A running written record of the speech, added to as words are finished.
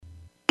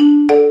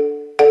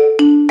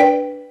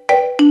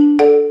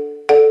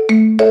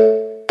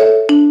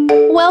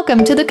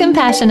Welcome to The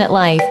Compassionate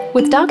Life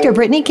with Dr.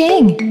 Brittany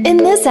King. In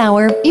this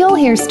hour, you'll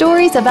hear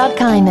stories about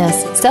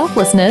kindness,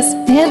 selflessness,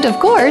 and, of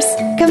course,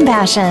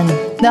 compassion.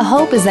 The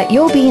hope is that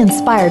you'll be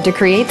inspired to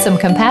create some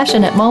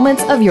compassionate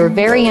moments of your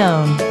very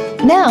own.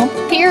 Now,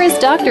 here is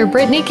Dr.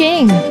 Brittany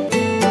King.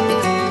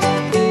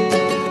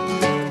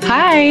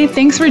 Hi,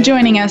 thanks for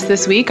joining us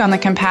this week on The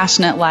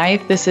Compassionate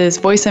Life. This is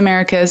Voice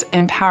America's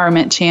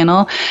Empowerment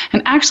Channel.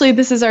 And actually,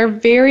 this is our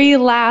very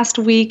last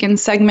week and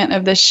segment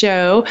of the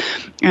show.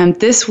 And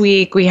this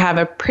week, we have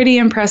a pretty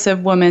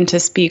impressive woman to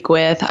speak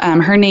with.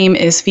 Her name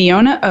is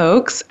Fiona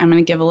Oakes. I'm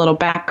going to give a little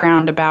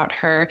background about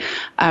her.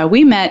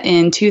 We met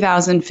in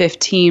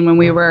 2015 when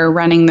we were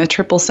running the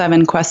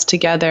 777 quest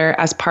together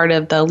as part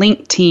of the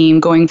Link team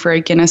going for a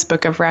Guinness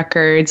Book of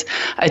Records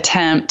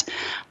attempt.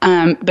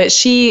 But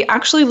she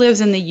actually lives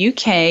in the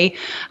UK.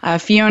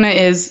 Fiona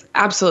is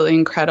absolutely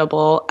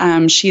incredible.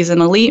 She's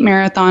an elite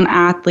marathon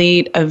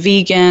athlete, a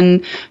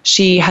vegan.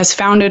 She has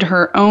founded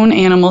her own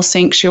animal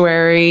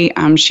sanctuary.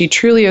 She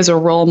truly is a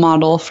role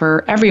model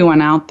for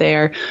everyone out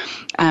there.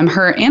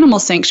 Her animal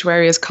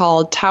sanctuary is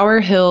called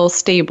Tower Hill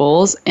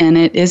Stables, and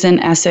it is in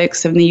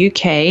Essex in the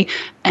UK.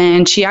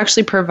 And she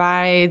actually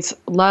provides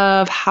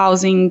love,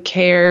 housing,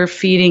 care,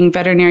 feeding,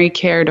 veterinary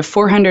care to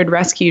 400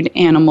 rescued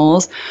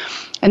animals.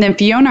 And then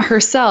Fiona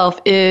herself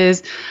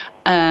is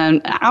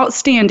an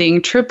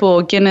outstanding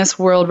triple Guinness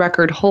World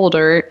Record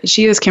holder.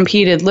 She has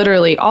competed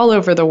literally all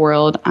over the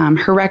world.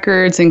 Her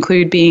records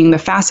include being the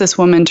fastest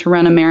woman to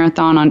run a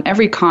marathon on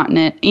every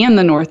continent and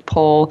the North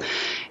Pole.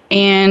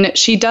 And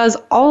she does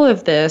all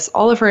of this,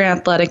 all of her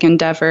athletic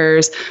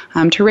endeavors,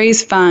 to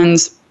raise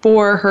funds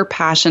for her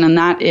passion, and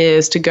that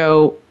is to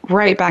go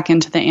right back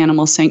into the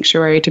animal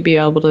sanctuary to be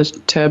able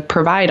to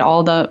provide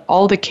all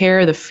the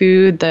care, the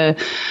food, the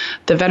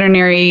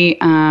veterinary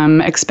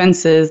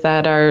expenses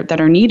that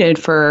are needed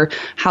for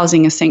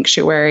housing a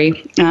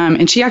sanctuary.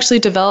 And she actually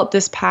developed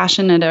this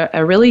passion at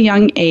a really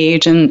young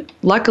age, and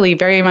luckily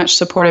very much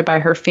supported by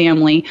her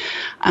family.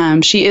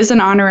 She is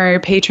an honorary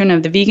patron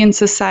of the Vegan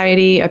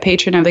Society, a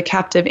patron of the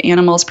Captive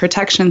Animals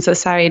Protection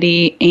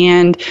Society,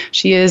 and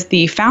she is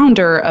the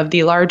founder of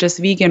the largest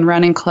vegan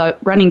running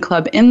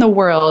club in the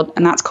world,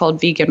 and that's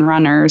called Vegan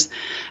Runners.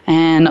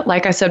 And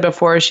like I said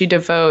before, she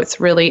devotes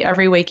really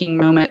every waking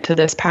moment to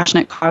this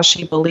passionate cause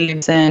she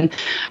believes in.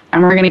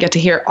 And we're going to get to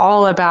hear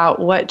all about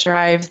what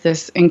drives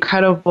this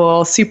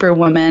incredible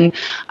superwoman.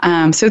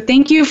 So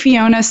thank you,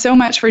 Fiona, so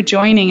much for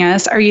joining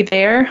us. Are you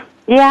there?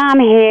 Yeah, I'm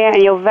here,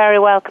 and you're very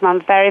welcome.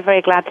 I'm very,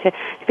 very glad to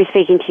be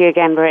speaking to you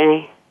again,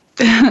 Brittany.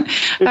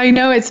 I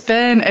know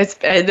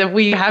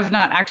we have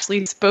not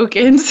actually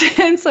spoken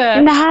since. We've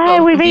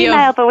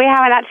emailed, but we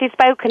haven't actually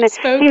spoken. It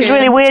seems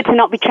really weird to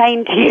not be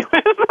chained to you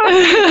with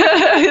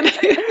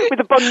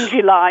a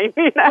bungee line.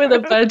 You know? With a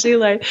bungee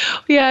line,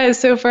 yeah.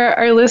 So for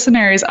our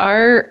listeners,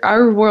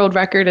 our world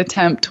record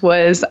attempt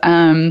was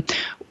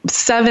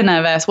 7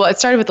 of us. Well, it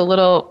started with a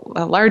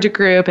larger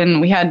group,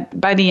 and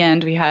by the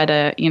end we had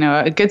a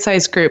good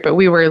sized group, but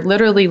we were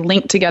literally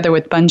linked together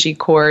with bungee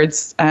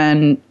cords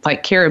and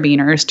like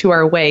carabiners to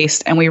our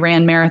waist, and we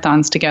ran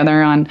marathons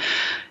together on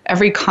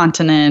every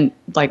continent,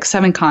 like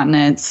 7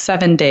 continents,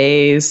 7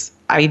 days,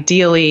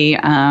 ideally.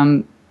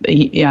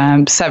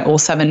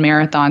 7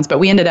 marathons, but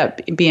we ended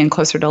up being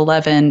closer to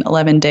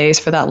 11 days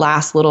for that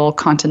last little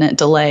continent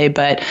delay.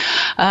 But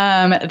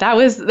that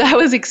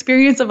was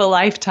experience of a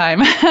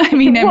lifetime. I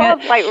mean, it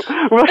was like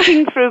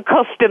rushing through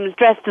customs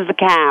dressed as a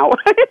cow.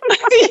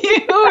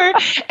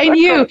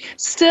 You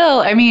still,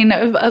 I mean,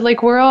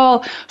 like we're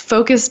all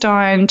focused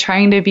on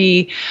trying to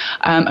be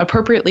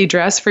appropriately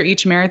dressed for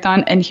each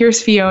marathon. And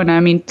here's Fiona, I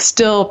mean,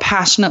 still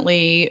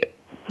passionately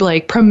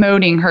like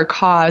promoting her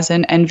cause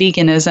and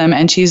veganism,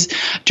 and she's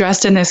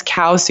dressed in this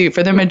cow suit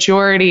for the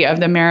majority of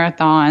the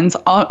marathons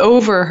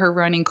over her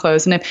running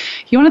clothes. And if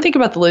you want to think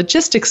about the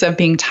logistics of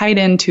being tied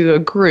into a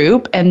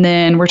group, and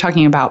then we're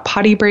talking about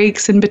potty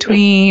breaks in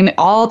between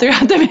all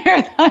throughout the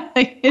marathon,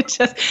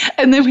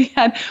 and then we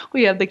had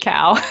the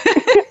cow.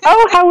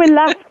 Oh, how we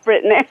laughed,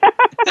 Brittany.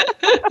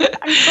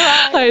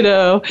 I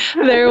know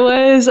there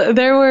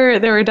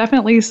were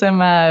definitely some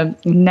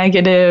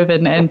negative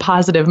and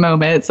positive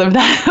moments of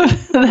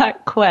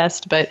that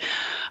quest, but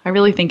I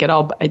really think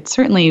it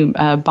certainly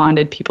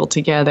bonded people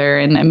together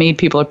and made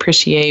people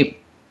appreciate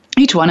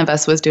each one of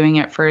us was doing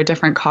it for a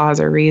different cause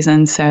or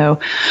reason. So,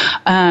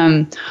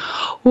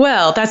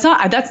 well, that's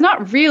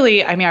not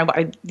really, I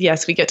mean,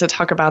 yes, we get to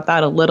talk about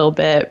that a little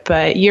bit,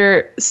 but you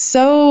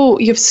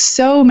have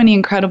so many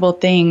incredible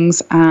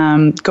things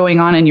going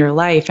on in your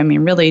life. I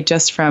mean, really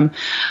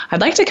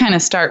I'd like to kind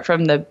of start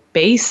from the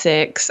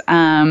basics.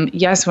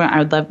 Yes,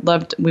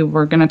 we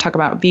were going to talk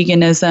about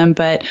veganism,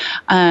 but,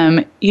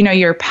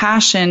 your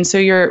passion.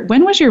 So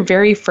when was your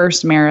very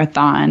first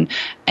marathon?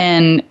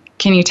 And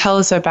can you tell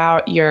us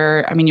about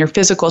your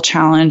physical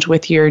challenge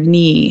with your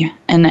knee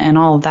and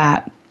all of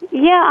that?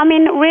 Yeah, I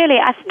mean, really,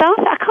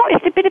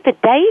 it's a bit of a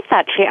daze,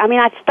 actually. I mean,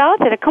 I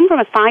come from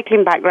a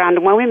cycling background,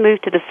 and when we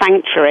moved to the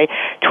sanctuary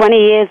 20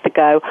 years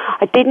ago,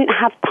 I didn't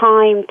have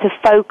time to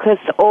focus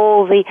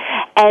all the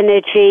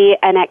energy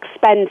and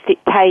expense it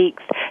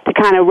takes to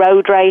kind of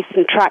road race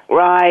and track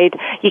ride.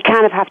 You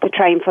kind of have to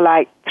train for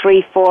like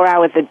 3-4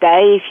 hours a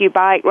day if you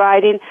bike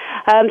riding.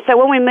 So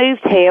when we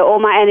moved here, all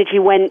my energy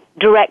went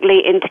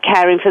directly into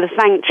caring for the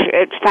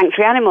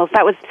sanctuary animals.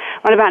 That was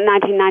around about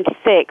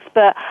 1996.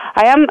 But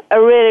I am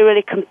a really,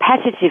 really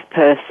competitive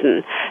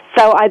person.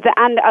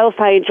 And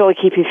also I enjoy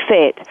keeping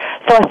fit.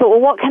 So I thought,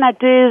 well, what can I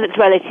do that's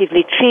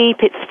relatively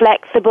cheap? It's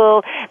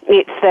flexible.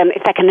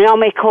 It's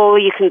economical.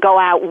 You can go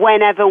out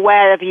whenever,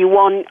 wherever you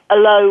want,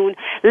 alone.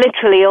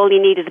 Literally, all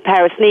you need is a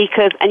pair of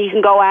sneakers, and you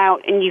can go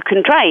out and you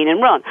can train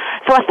and run.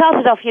 So I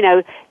started off,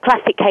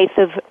 classic case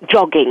of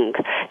jogging.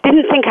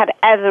 Didn't think I'd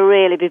ever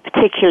really be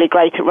particularly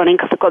great at running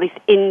because I've got this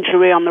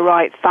injury on the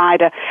right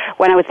side.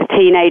 When I was a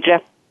teenager,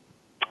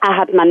 I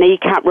had my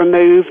kneecap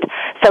removed.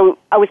 So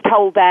I was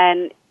told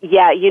then,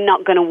 yeah, you're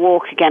not going to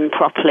walk again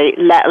properly,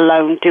 let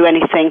alone do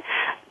anything,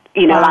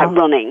 like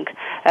running.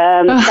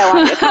 I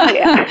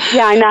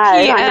know.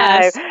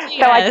 Yes.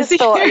 So I just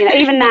thought,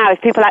 even now,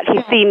 if people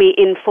actually see me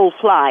in full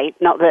flight,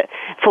 not that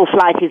full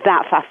flight is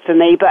that fast for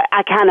me, but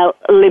I kind of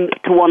limp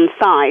to one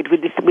side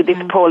with this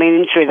appalling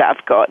injury that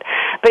I've got.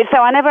 But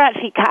so I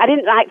I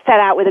didn't set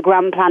out with a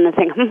grand plan and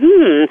think,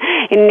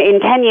 in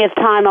 10 years'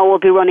 time I will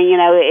be running,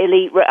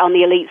 on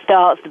the elite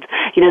starts,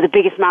 the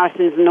biggest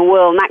marathons in the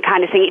world and that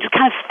kind of thing. It just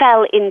kind of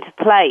fell into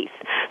place.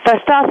 So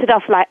I started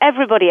off like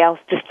everybody else,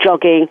 just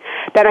jogging.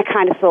 Then I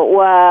kind of thought,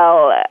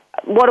 well,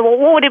 what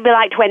would it be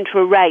like to enter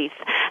a race?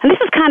 And this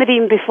was kind of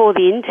even before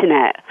the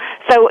internet.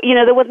 So,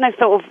 there was no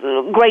sort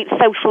of great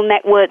social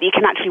network that you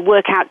can actually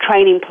work out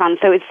training plans.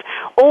 So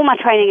all my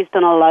training is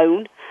done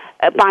alone,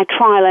 by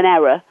trial and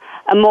error,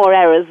 and more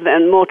errors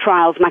and more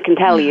trials than I can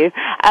tell you.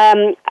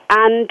 I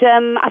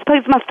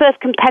suppose my first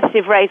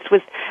competitive race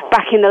was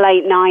back in the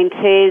late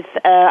 90s,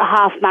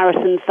 half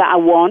marathons that I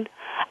won.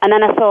 And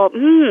then I thought,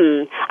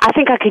 I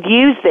think I could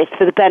use this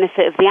for the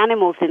benefit of the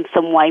animals in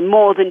some way,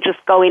 more than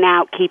just going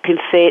out, keeping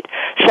fit,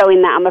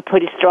 showing that I'm a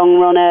pretty strong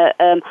runner.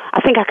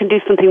 I think I can do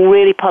something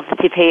really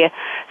positive here.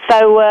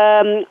 So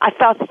I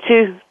started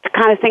to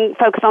kind of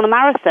focus on a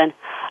marathon.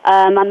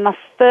 And my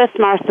first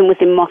marathon was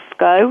in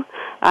Moscow.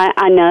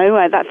 I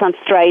know, that sounds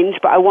strange,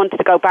 but I wanted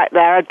to go back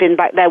there. I'd been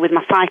back there with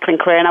my cycling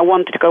career, and I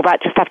wanted to go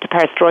back just after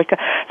Perestroika.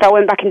 So I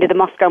went back into the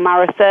Moscow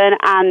Marathon,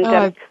 and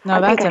I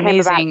think I came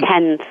about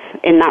 10th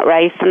in that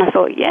race. And I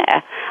thought,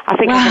 I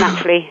think I can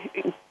actually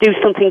do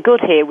something good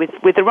here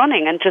with the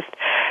running, and just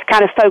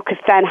kind of focus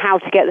then how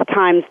to get the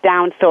times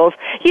down, sort of.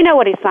 You know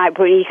what it's like,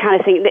 but you kind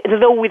of think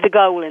there's always a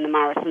goal in the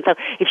marathon. So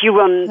if you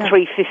run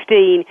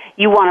 3:15,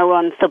 you want to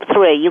run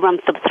sub-3. You run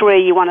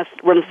sub-3, you want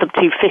to run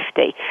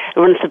sub-250.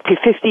 You run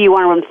sub-250, you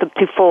want to run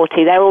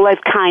sub-240. They're all those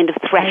kind of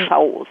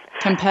thresholds.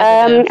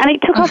 Competitive. And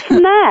it took off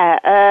from there.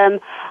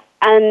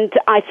 And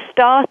I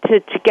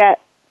started to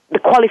get the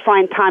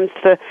qualifying times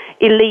for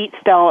elite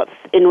starts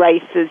in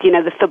races,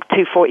 the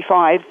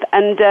sub-245.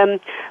 And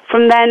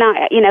from then,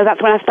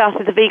 that's when I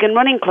started the Vegan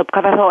Running Club,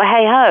 because I thought,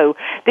 hey-ho,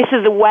 this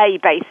is a way,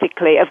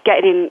 basically, of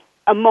getting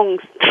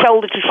amongst,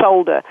 shoulder to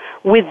shoulder,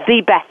 with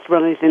the best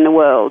runners in the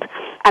world,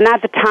 and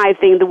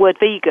advertising the word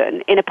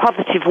vegan in a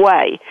positive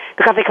way,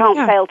 because they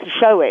can't fail to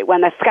show it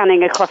when they're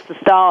scanning across the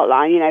start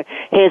line.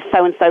 Here's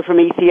so-and-so from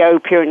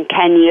Ethiopia and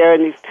Kenya,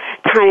 and these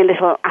tiny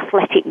little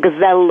athletic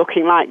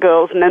gazelle-looking like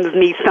girls, and then there's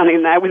me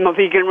standing there with my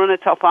vegan runner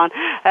top on,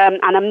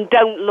 and I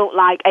don't look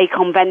like a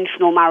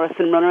conventional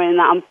marathon runner in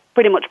that I'm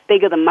pretty much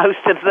bigger than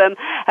most of them.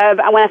 And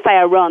when I say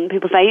I run,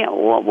 people say,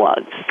 what,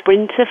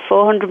 sprinter,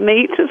 400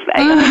 meters,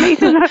 800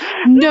 meters?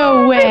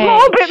 No way.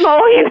 A bit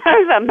more,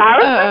 a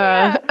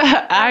marathon.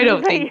 I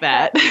don't think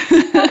that.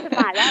 Something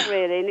like that,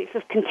 really, and it's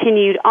just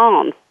continued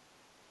on.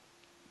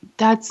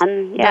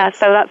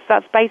 So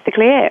that's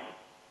basically it.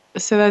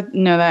 So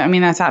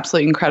that's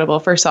absolutely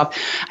incredible. First off,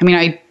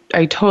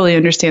 I totally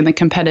understand the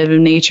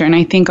competitive nature, and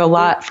I think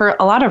for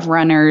a lot of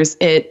runners,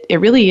 it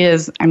really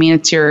is.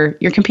 It's you're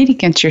competing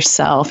against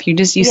yourself. You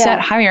set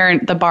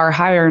the bar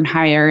higher and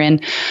higher.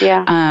 And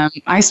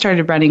I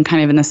started running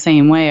kind of in the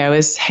same way. I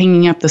was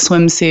hanging up the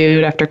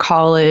swimsuit after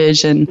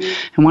college, and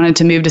wanted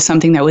to move to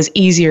something that was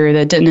easier,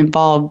 that didn't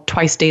involve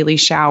twice daily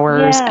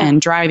showers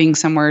and driving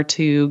somewhere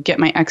to get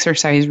my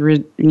exercise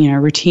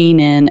routine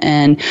in.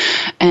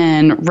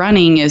 And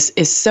running is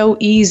so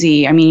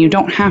easy. You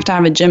don't have to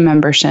have a gym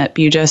membership.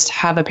 You just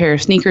have a pair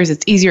of sneakers.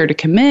 It's easier to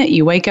commit.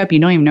 You wake up, you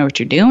don't even know what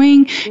you're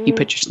doing. You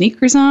put your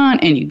sneakers on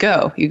and you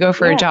go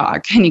for a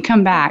jog, and you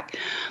come back.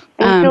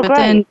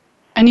 And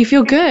you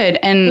feel good.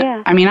 And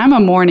I'm a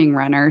morning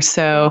runner,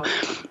 so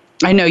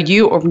I know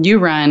you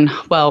run.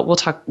 Well, we'll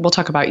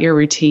talk about your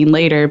routine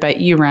later,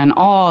 but you run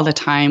all the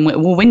time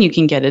when you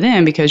can get it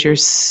in, because you're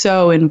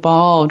so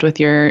involved with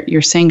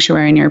your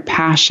sanctuary and your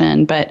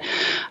passion. But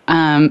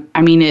I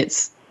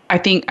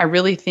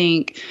really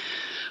think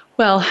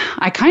Well,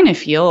 I kind of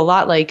feel a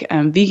lot like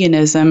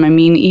veganism. I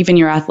mean, even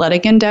your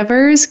athletic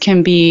endeavors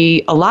can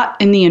be a lot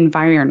in the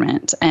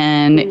environment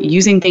and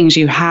using things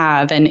you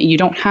have, and you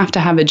don't have to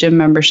have a gym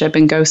membership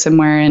and go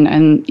somewhere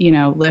and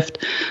lift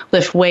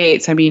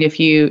weights. I mean, if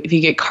you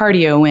get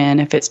cardio in,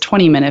 if it's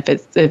 20 minutes,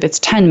 if it's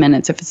 10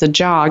 minutes, if it's a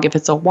jog, if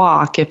it's a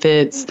walk, if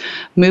it's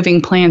moving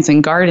plants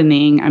and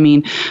gardening, I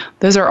mean,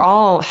 those are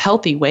all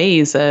healthy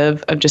ways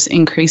of just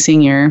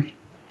increasing your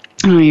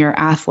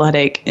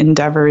athletic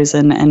endeavors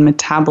and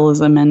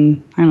metabolism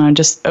and, I don't know,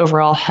 just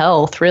overall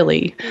health,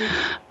 really.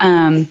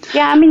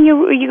 Yeah, I mean,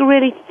 you're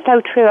really so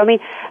true. I mean,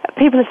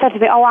 people have said to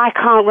me, oh, I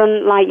can't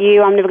run like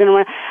you, I'm never going to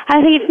run. And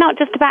I think it's not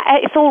just about,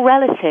 it's all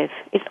relative.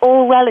 It's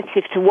all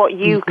relative to what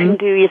you can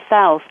do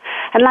yourself.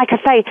 And like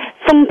I say,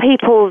 some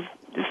people's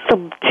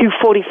sub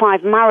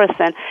 2:45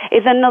 marathon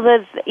is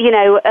another's,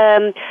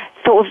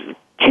 sort of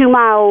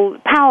 2-mile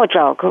power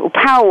jog or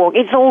power walk.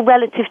 It's all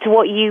relative to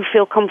what you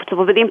feel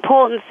comfortable. But the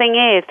important thing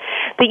is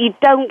that you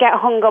don't get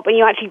hung up and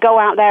you actually go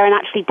out there and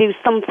actually do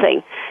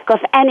something. Because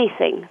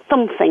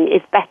something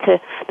is better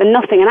than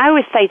nothing. And I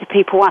always say to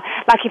people,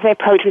 like if they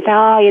approach me and say,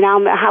 how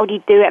do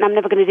you do it? And I'm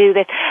never going to do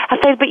this. I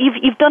say, but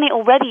you've done it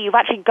already. You've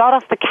actually got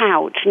off the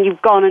couch and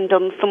you've gone and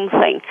done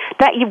something.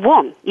 That you've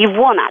won. You've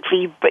won,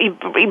 actually.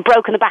 You've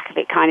broken the back of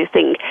it, kind of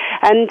thing.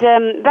 And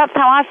that's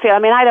how I feel. I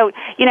mean, I don't,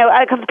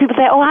 because people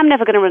say, I'm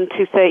never going to run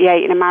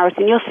 2:38 in a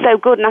marathon. You're so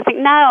good. And I think,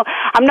 no,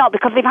 I'm not,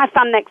 because if I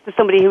stand next to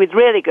somebody who is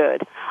really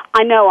good,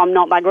 I know I'm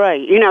not that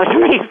great. You know what I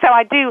mean? So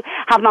I do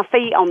have my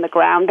feet on the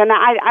ground, and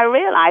I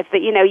realise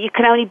that, you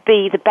can only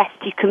be the best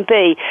you can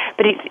be.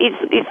 But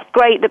it's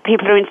great that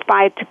people are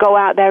inspired to go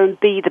out there and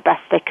be the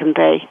best they can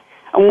be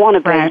and want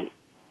to be. Right.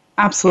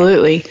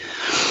 Absolutely.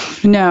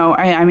 No,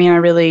 I mean, I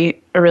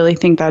really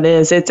think that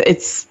is.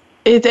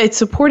 It's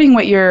supporting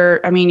what your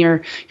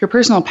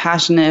personal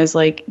passion is.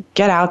 Like,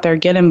 get out there,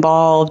 get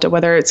involved,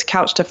 whether it's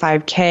couch to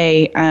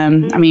 5K.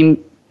 I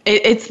mean,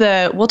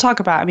 we'll talk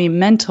about,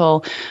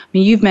 mental.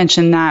 You've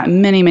mentioned that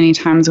many, many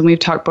times when we've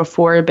talked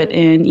before, but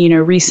in,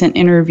 recent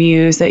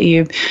interviews that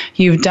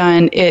you've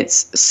done,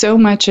 it's so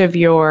much of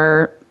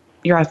your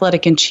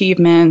athletic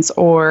achievements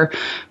or,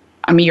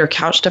 your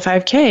couch to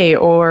 5K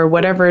or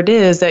whatever it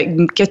is that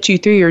gets you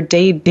through your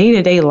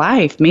day-to-day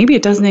life. Maybe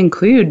it doesn't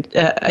include,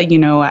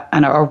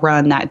 a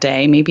run that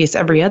day. Maybe it's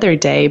every other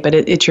day, but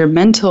it's your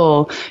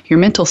mental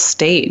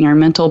state and your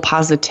mental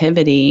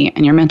positivity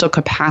and your mental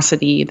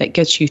capacity that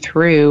gets you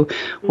through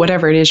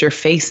whatever it is you're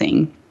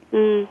facing.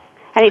 And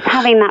it's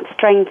having that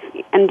strength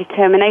and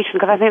determination,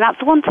 because I think that's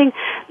the one thing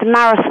the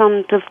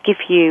marathon does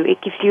give you.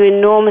 It gives you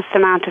enormous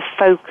amount of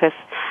focus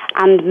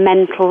and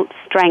mental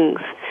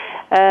strength.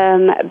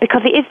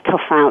 Because it is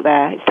tough out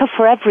there. It's tough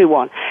for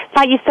everyone. It's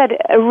like you said,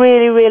 a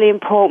really, really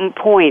important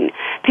point.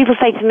 People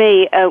say to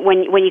me,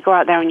 when you go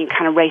out there and you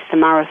kind of race a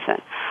marathon,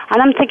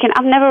 and I'm thinking,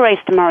 I've never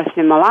raced a marathon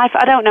in my life.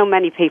 I don't know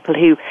many people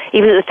who,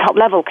 even at the top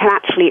level, can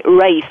actually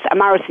race a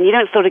marathon. You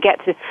don't sort of get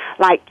to,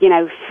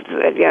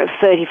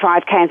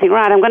 35K and think,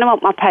 right, I'm going to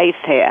up my pace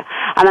here.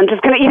 And I'm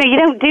just going to, you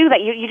don't do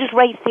that. You're just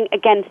racing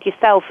against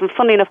yourself. And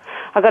funny enough,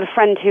 I've got a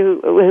friend who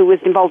was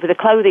involved with a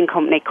clothing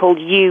company called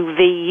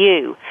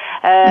UVU,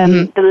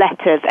 the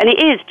letters. And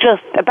it is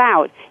just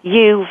about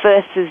you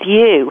versus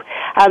you.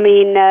 I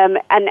mean,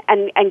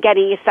 and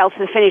getting yourself to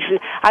the finish. And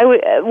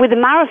with a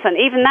marathon,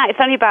 even that,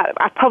 it's only about, it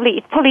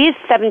probably is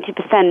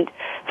 70%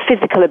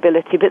 physical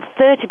ability, but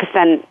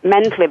 30%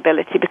 mental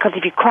ability, because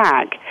if you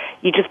crack,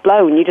 you just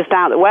blow and you're just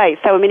out of the way.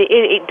 So, I mean,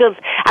 it does,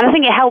 and I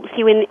think it helps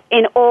you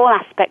in all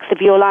aspects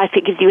of your life.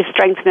 It gives you a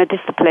strength and a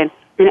discipline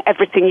in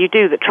everything you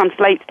do that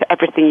translates to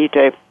everything you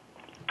do.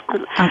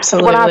 Absolutely.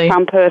 That's what I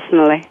found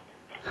personally.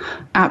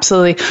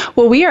 Absolutely.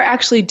 Well, we are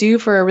actually due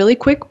for a really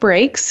quick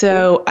break,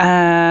 so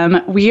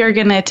we are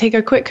going to take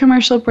a quick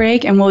commercial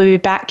break, and we'll be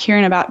back here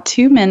in about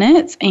 2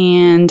 minutes.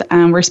 And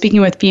we're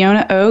speaking with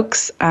Fiona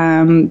Oakes,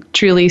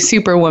 truly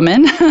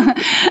superwoman,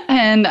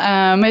 and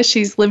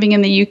she's living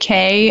in the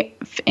UK,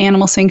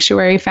 animal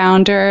sanctuary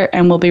founder,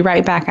 and we'll be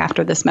right back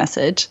after this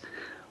message.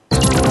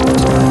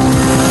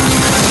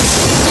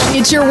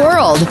 It's your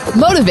world.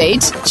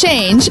 Motivate,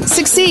 change,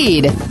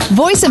 succeed.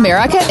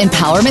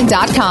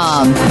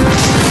 VoiceAmericaEmpowerment.com.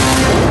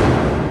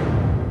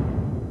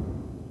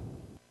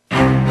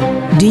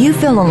 Do you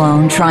feel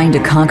alone trying to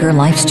conquer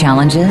life's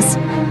challenges?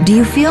 Do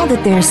you feel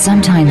that there's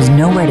sometimes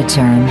nowhere to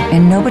turn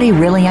and nobody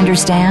really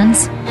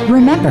understands?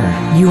 Remember,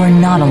 you are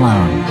not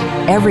alone.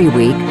 Every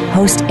week,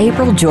 host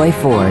April Joy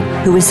Ford,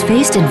 who has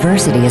faced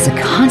adversity as a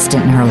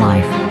constant in her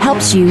life,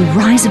 helps you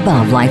rise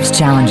above life's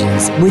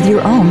challenges with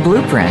your own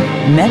blueprint,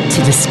 meant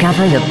to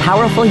discover the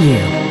powerful you.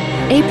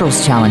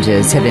 April's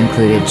challenges have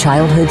included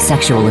childhood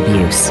sexual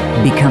abuse,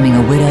 becoming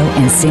a widow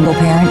and single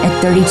parent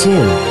at 32,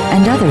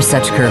 and other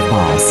such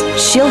curveballs.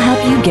 She'll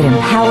help you get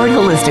empowered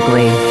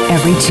holistically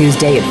every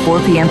Tuesday at 4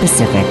 p.m.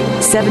 Pacific,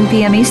 7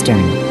 p.m. Eastern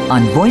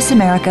on Voice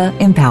America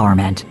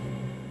Empowerment.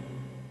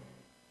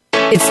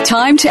 It's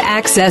time to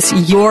access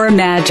your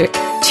magic.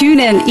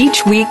 Tune in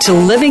each week to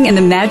Living in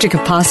the Magic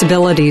of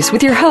Possibilities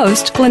with your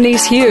host,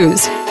 Glenise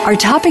Hughes. Our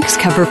topics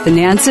cover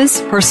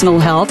finances, personal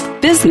health,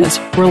 business,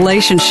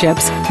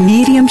 relationships,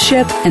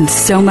 mediumship, and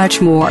so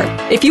much more.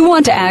 If you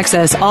want to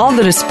access all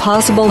that is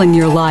possible in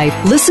your life,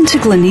 listen to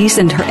Glenise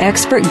and her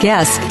expert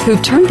guests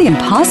who've turned the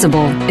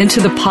impossible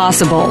into the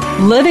possible.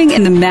 Living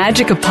in the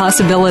Magic of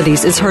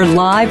Possibilities is heard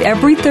live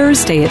every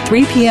Thursday at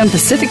 3 p.m.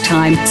 Pacific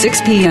Time,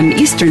 6 p.m.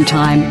 Eastern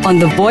Time on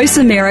the Voice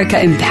America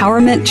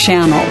Empowerment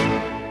Channel.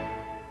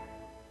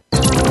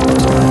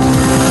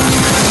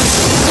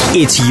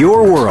 It's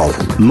your world.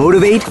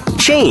 Motivate,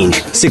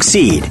 change,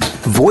 succeed.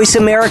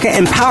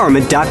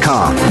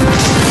 VoiceAmericaEmpowerment.com.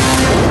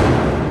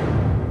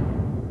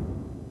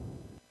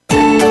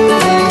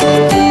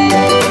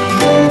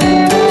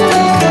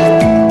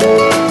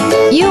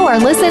 You are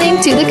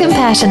listening to The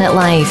Compassionate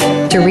Life.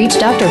 To reach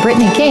Dr.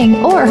 Brittany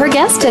King or her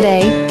guest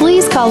today,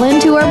 please call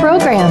into our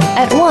program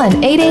at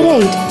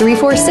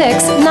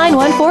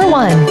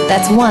 1-888-346-9141.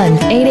 That's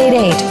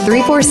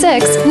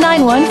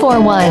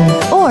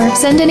 1-888-346-9141. Or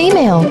send an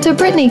email to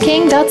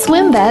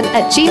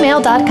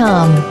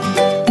brittanyking.swimvet@gmail.com.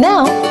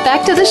 Now,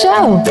 back to the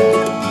show.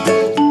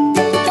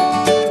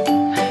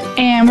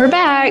 And we're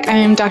back.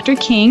 I'm Dr.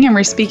 King, and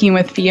we're speaking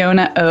with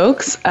Fiona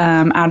Oakes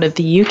out of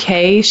the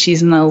UK.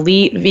 She's an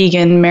elite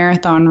vegan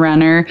marathon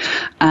runner.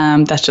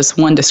 That's just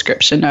one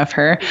description of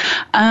her.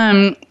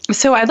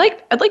 So I'd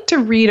like to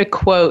read a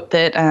quote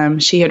that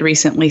she had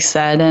recently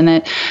said, and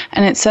it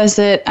says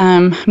that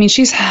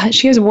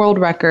she has world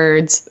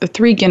records,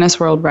 3 Guinness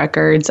World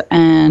Records,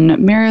 and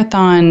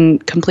marathon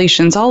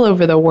completions all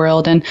over the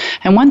world. And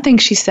one thing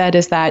she said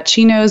is that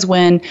she knows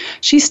when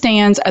she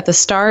stands at the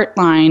start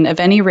line of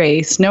any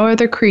race, no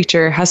other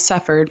creature has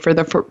suffered for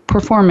the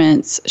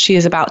performance she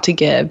is about to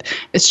give.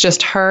 It's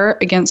just her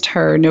against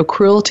her, no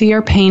cruelty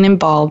or pain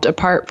involved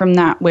apart from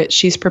that which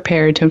she's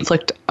prepared to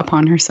inflict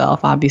upon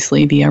herself,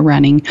 obviously via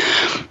running.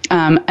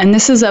 And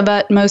this is of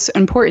utmost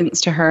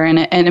importance to her, and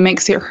it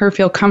makes her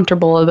feel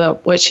comfortable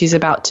about what she's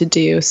about to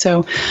do.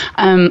 So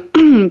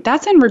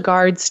that's in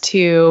regards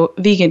to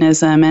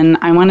veganism. And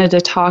I wanted to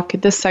talk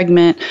this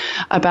segment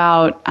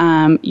about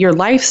your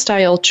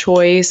lifestyle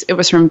choice. It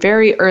was from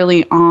very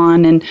early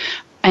on, and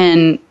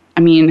I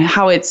mean,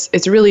 how it's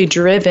really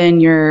driven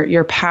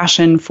your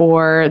passion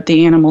for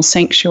the animal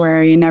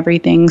sanctuary and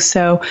everything.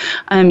 So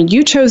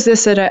you chose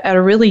this at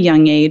a really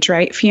young age,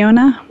 right,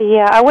 Fiona?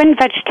 Yeah, I went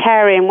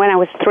vegetarian when I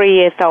was 3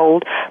 years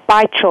old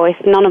by choice.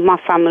 None of my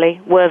family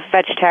was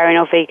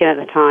vegetarian or vegan at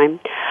the time.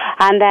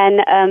 And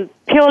then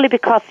purely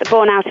because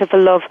born out of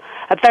a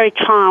very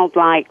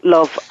childlike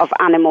love of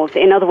animals.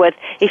 In other words,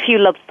 if you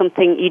love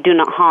something, you do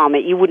not harm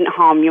it. You wouldn't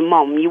harm your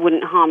mom. You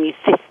wouldn't harm your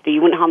sister. You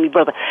wouldn't harm your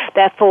brother.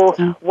 Therefore,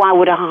 why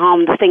would I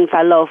harm the things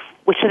I love,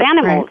 which are the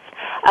animals? Right.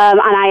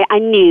 And I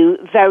knew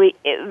very,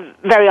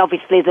 very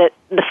obviously that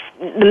the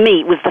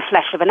meat was the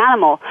flesh of an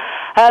animal.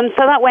 So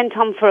that went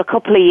on for a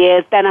couple of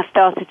years. Then I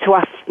started to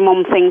ask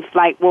Mum things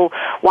like, well,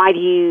 why do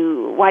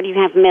you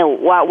have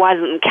milk? Why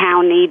doesn't the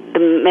cow need the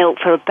milk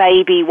for a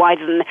baby? Why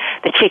doesn't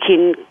the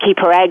chicken keep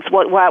her eggs?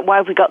 Why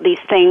have we got these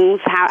things?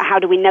 How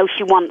do we know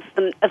she wants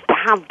us to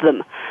have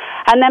them?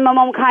 And then my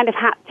mum kind of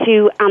had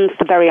to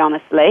answer very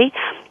honestly.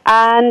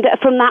 And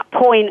from that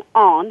point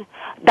on,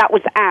 that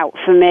was out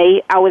for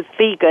me. I was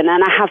vegan,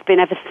 and I have been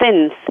ever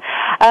since.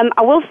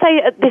 I will say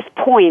at this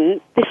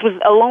point, this was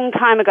a long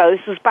time ago,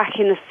 this was back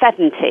in the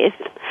 70s,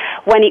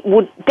 when it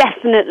would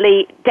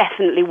definitely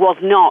was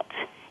not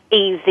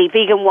easy.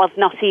 Vegan was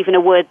not even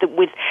a word that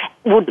would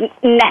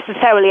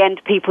necessarily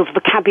enter people's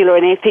vocabulary,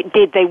 and if it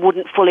did, they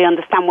wouldn't fully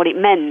understand what it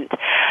meant.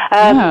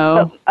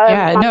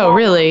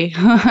 Really.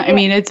 I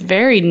mean, it's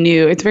very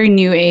new. It's very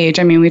new age.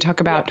 I mean, we talk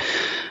about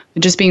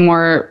just being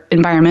more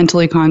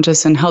environmentally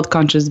conscious and health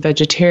conscious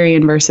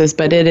vegetarian but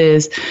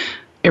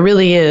it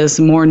really is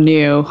more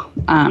new.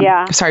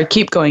 Sorry,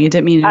 keep going. You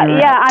didn't mean to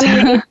interrupt.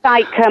 It's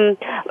like,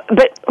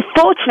 but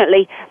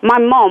fortunately, my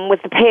mom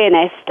was the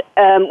pianist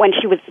when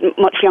she was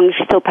much younger.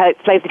 She still plays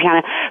the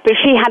piano, but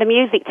she had a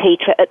music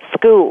teacher at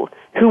school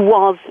who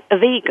was a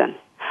vegan.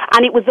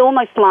 And it was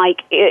almost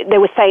like they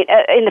were saying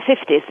in the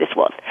 50s. This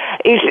was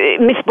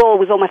Miss Ball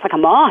was almost like a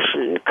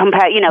Martian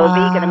compared, a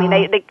vegan. I mean,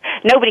 they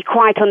nobody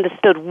quite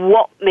understood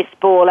what Miss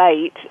Ball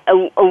ate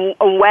and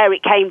where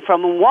it came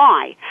from and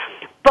why.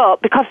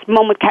 But because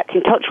Mum had kept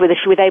in touch with her,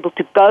 she was able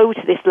to go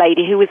to this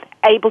lady who was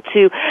able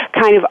to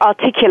kind of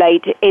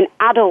articulate in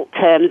adult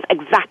terms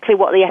exactly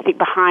what the ethic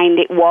behind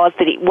it was,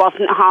 that it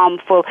wasn't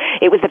harmful,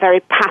 it was a very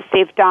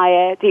passive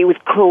diet, it was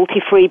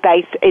cruelty-free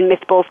based in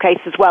Miss Ball's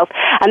case as well.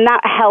 And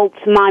that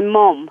helped my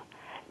mum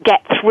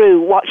get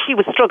through what she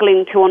was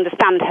struggling to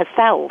understand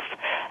herself.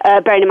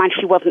 Bearing in mind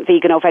she wasn't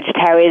vegan or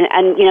vegetarian,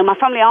 and my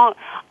family aren't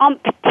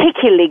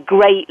particularly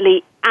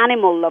greatly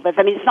animal lovers.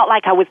 I mean, it's not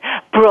like I was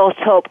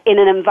brought up in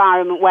an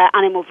environment where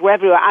animals were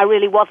everywhere. I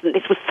really wasn't.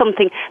 This was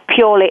something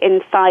purely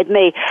inside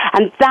me,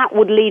 and that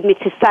would lead me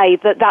to say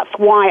that that's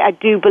why I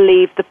do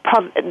believe the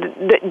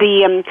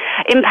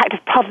impact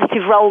of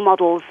positive role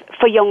models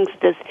for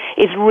youngsters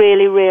is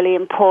really, really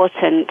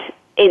important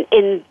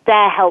in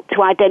their help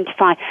to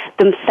identify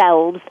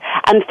themselves,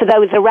 and for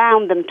those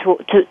around them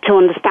to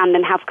understand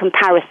and have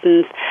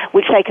comparisons,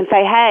 which they can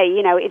say, hey,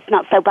 it's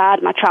not so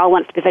bad, my child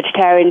wants to be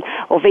vegetarian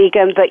or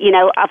vegan, but,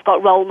 I've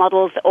got role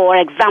models or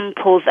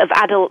examples of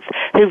adults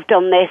who've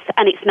done this,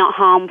 and it's not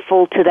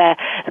harmful to their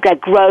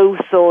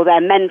growth or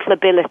their mental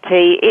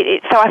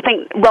ability. So I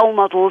think role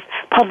models,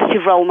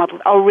 positive role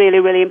models, are really,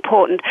 really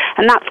important,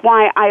 and that's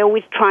why I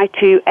always try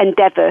to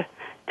endeavour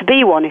to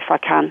be one if I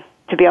can,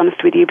 to be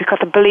honest with you, because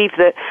I believe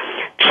that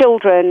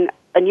children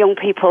and young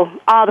people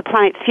are the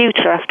planet's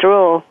future after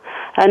all.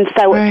 And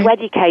so to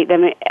educate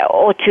them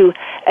or to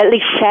at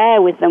least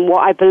share with them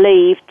what I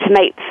believe for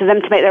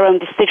them to make their own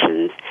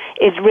decisions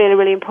is really,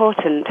 really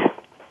important.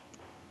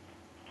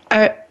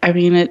 I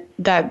mean,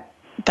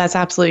 that's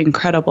absolutely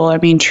incredible. I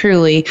mean,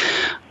 truly,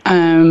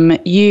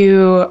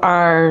 you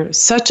are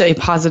such a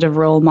positive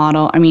role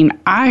model. I mean,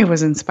 I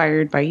was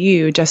inspired by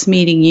you just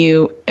meeting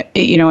you,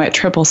 at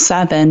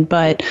 777,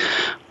 but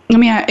I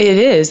mean, it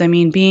is. I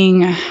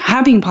mean,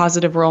 having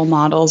positive role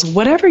models,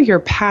 whatever your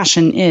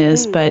passion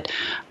is, but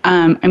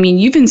I mean,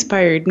 you've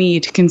inspired me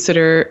to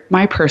consider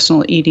my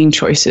personal eating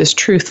choices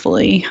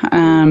truthfully.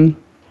 I'm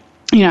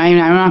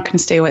not going to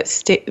say what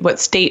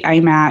state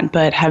I'm at,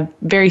 but have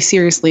very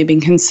seriously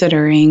been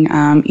considering,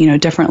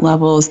 different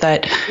levels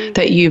that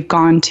you've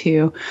gone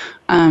to,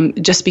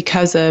 just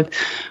because of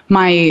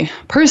my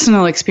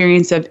personal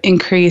experience of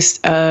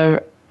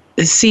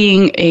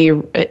seeing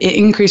an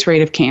increased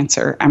rate of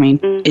cancer. I mean,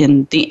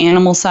 in the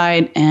animal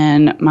side,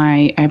 and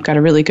I've got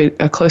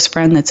a close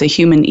friend that's a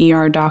human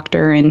ER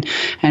doctor, and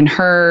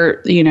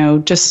her,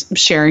 just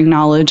sharing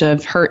knowledge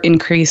of her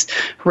increased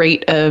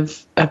rate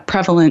of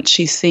prevalence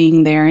she's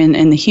seeing there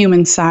in the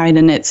human side.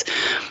 And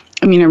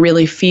I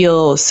really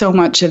feel so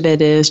much of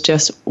it is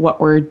just what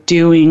we're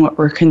doing, what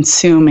we're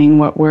consuming,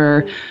 what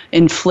we're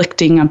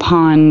inflicting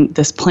upon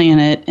this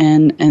planet,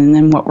 and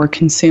then what we're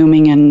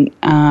consuming. And,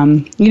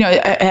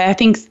 I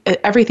think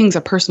everything's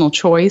a personal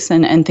choice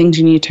and things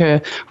you need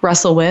to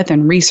wrestle with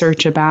and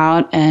research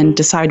about and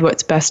decide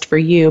what's best for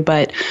you.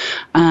 But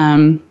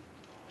I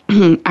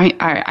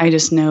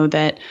just know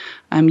that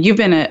you've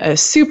been a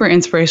super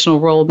inspirational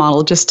role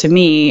model just to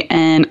me,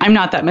 and I'm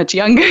not that much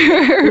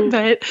younger,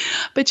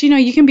 but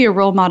you can be a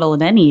role model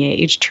at any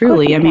age,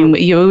 truly. I mean,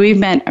 we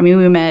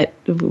met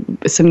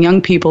some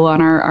young people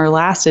on our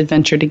last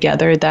adventure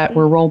together that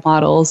were role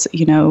models,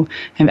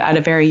 at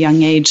a very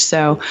young age.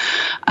 So,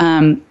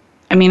 I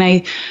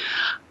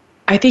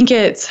think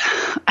it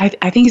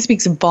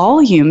speaks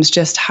volumes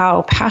just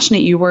how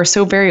passionate you were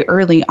so very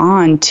early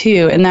on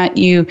too, and that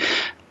you,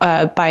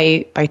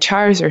 by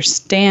stars or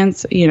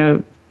chance,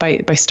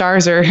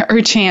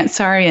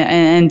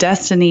 and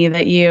destiny,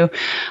 that you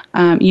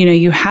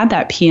had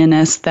that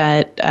pianist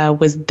that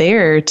was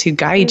there to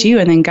guide you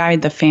and then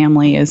guide the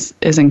family is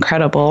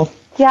incredible.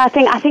 Yeah, I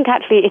think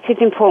actually it is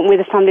important with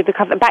the family,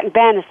 because back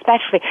then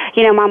especially,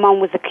 my mom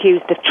was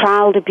accused of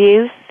child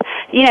abuse.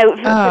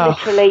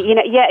 Literally,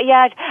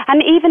 yeah.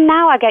 And even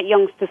now I get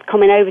youngsters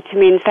coming over to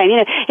me and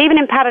saying, even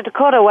in Para da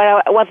Cora,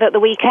 where I was at the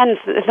weekend,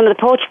 some of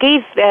the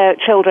Portuguese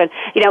children,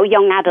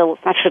 young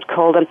adults, I should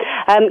call them,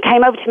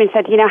 came over to me and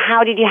said,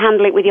 how did you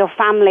handle it with your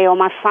family? Or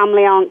my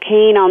family aren't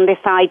keen on this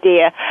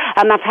idea.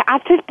 I've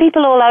had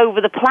people all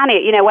over the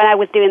planet. When I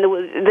was doing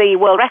the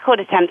world record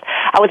attempt,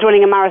 I was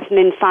running a marathon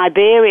in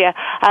Siberia,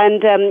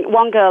 and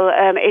one girl,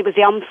 it was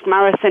the Omsk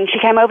marathon, she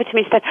came over to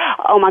me and said,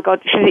 oh my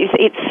God,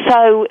 it's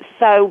so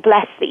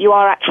blessed that you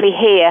are actually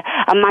here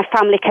and my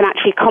family can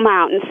actually come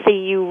out and see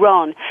you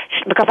run,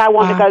 because I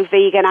want to go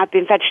vegan. I've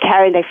been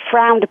vegetarian. They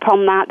frowned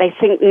upon that. They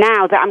think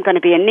now that I'm going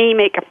to be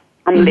anemic,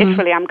 I'm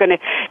going to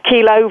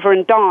keel over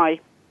and die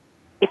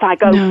if I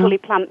go fully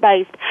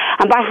plant-based.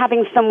 And by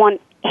having someone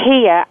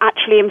here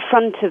actually in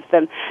front of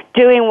them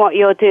doing what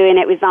you're doing,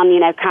 it was on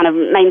kind of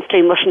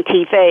mainstream Russian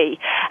TV,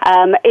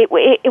 it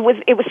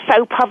was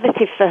so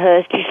positive for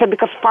her. She said,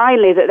 because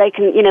finally that they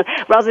can,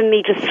 rather than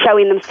me just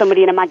showing them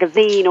somebody in a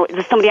magazine, or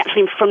there's somebody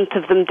actually in front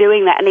of them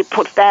doing that, and it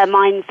puts their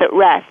minds at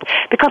rest,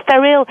 because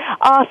there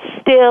are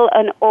still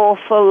an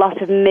awful lot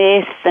of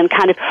myths and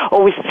kind of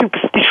always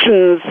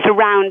superstitions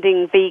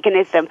surrounding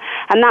veganism,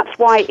 and that's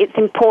why it's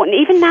important.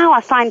 Even now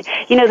I find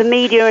the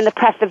media and the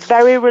press are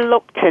very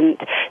reluctant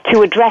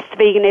to address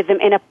veganism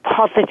in a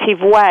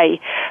positive way.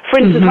 For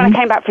instance, when I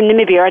came back from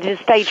Namibia, I did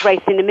a stage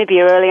race in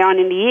Namibia early on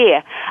in the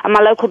year, and my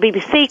local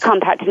BBC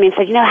contacted me and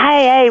said,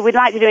 hey, we'd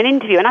like to do an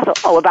interview. And I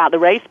thought, about the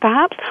race,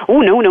 perhaps?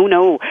 Oh,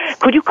 no.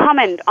 Could you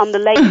comment on the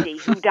lady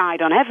who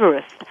died on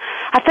Everest?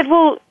 I said,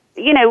 well,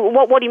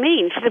 what do you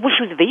mean? She said, well,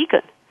 she was a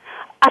vegan.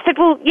 I said,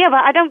 well, yeah,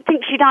 but I don't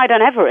think she died on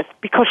Everest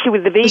because she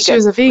was a vegan. She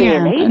was a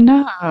vegan. Really.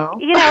 No.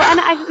 And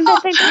I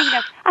said,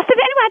 anyway,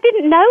 I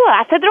didn't know her.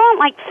 I said, there aren't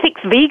like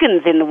 6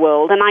 vegans in the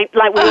world, and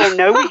we all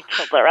know each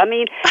other. I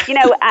mean,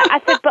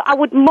 I said, but I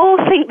would more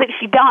think that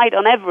she died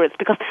on Everest,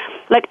 because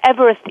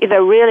Everest is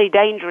a really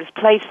dangerous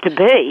place to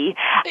be,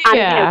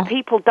 and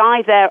people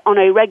die there on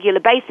a regular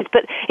basis.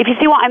 But if you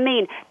see what I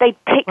mean, they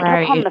picked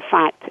up on the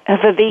fact of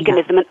her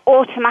veganism and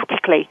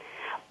automatically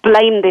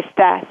blamed this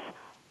death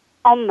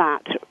on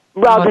that.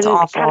 Rather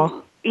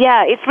than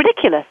yeah, it's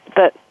ridiculous,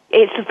 but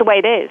it's just the way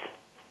it is.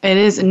 It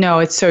is. No,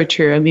 it's so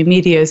true. I mean,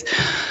 media is...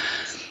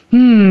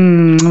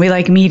 we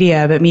like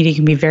media, but media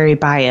can be very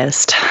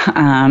biased for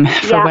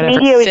whatever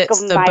media is fits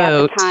governed the by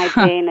boat.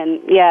 advertising, and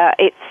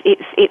it's.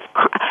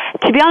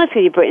 To be honest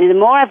with you, Brittany, the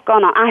more I've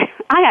gone on,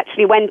 I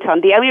actually went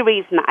on. The only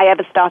reason I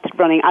ever started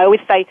running, I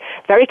always say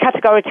very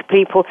categorically to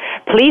people,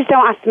 please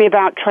don't ask me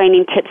about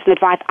training tips and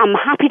advice. I'm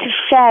happy to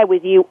share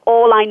with you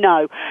all I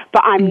know,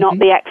 but I'm not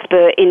the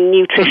expert in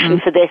nutrition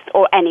for this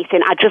or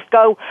anything. I just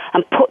go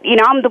and put,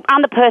 I'm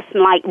the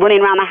person like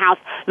running around the house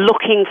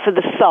looking for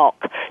the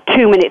sock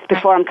 2 minutes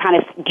before I'm kind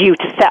of due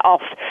to set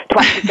off to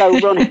actually go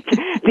running.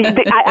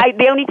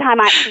 The only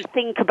time I actually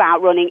think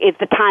about running is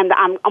the time that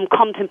I'm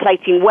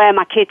contemplating where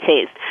my kit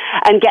is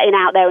and getting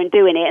out there and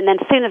doing it. And then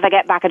as soon as I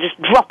get back, I just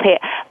drop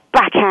it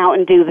back out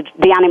and do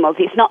the animals.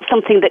 It's not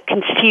something that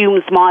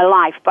consumes my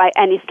life by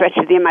any stretch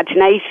of the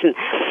imagination.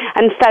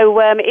 And so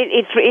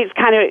it's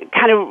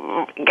kind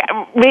of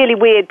really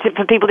weird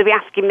for people to be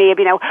asking me,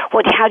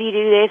 how do you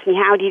do this and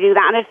how do you do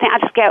that? And I just think I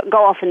just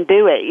go off and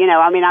do it.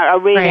 I mean, I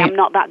really am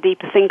not that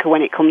deep a thinker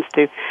when it comes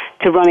to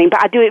running,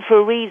 but I do it for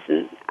a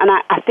reason. And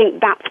I think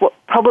that's what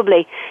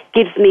probably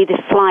gives me this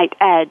slight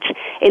edge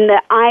in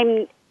that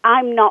I'm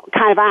not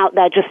kind of out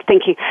there just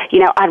thinking,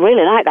 I'd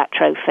really like that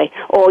trophy,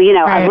 or,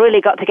 I've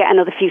really got to get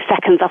another few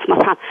seconds off my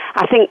time.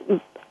 I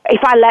think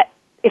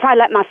if I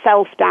let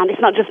myself down, it's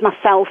not just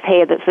myself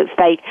here that's at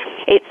stake,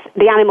 it's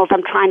the animals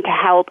I'm trying to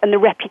help and the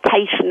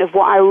reputation of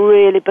what I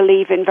really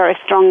believe in very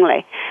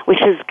strongly,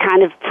 which is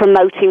kind of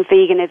promoting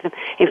veganism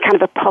in kind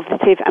of a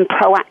positive and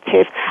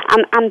proactive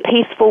and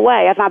peaceful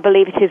way, as I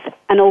believe it is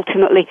an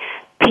ultimately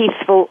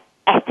peaceful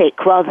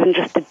ethic rather than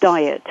just a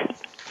diet.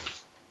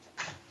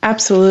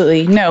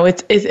 Absolutely. No,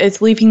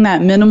 it's leaving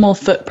that minimal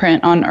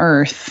footprint on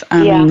Earth.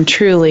 I mean,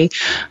 truly.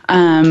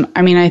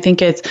 I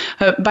think it's,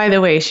 by the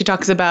way, she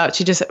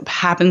just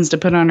happens to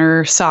put on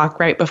her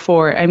sock right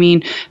before.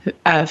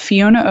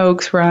 Fiona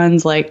Oakes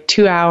runs like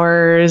 2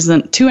 hours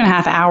and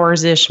 2.5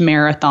 hours-ish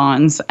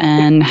marathons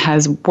and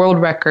has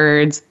world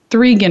records,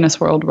 3 Guinness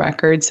World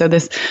Records. So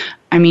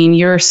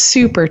you're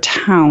super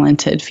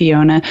talented,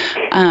 Fiona.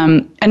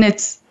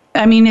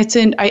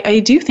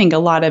 I do think a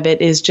lot of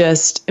it is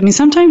just,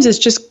 sometimes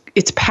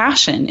it's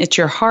passion. It's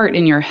your heart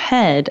in your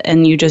head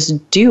and you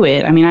just do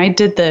it.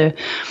 I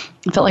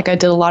felt like I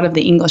did a lot of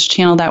the English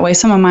Channel that way.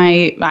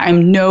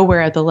 I'm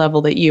nowhere at the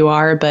level that you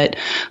are, but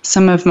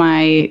some of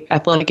my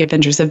athletic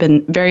adventures have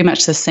been very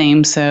much the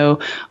same. So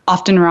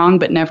often wrong,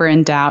 but never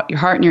in doubt. Your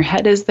heart and your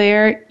head is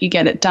there. You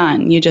get it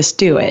done. You just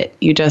do it.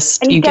 You get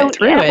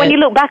through it. When you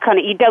look back on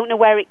it, you don't know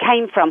where it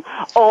came from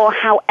or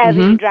however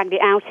you dragged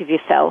it out of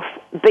yourself.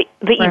 But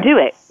you do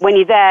it. When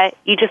you're there,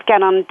 you just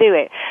get on and do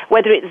it.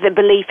 Whether it's the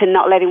belief in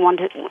not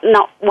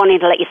wanting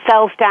to let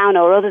yourself down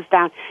or others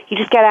down, you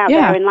just get out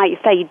there and, like you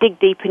say, you dig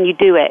deep and you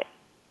do it.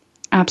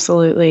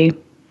 Absolutely.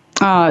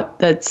 I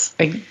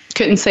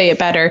couldn't say it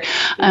better.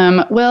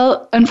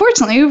 Well,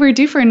 unfortunately, we're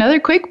due for another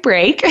quick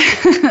break.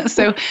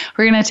 So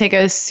we're going to take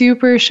a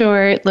super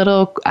short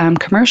little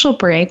commercial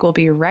break. We'll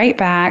be right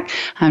back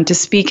to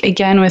speak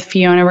again with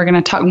Fiona. We're going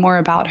to talk more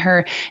about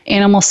her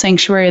animal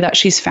sanctuary that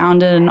she's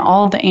founded and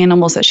all the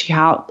animals that she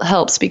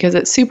helps, because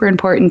it's super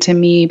important to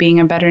me being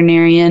a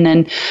veterinarian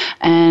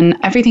and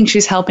everything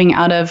she's helping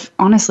out of,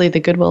 honestly, the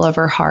goodwill of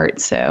her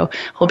heart. So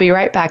we'll be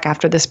right back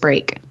after this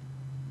break.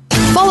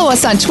 Follow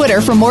us on Twitter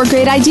for more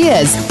great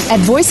ideas at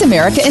Voice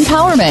America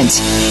Empowerment.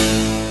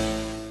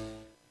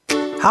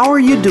 How are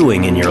you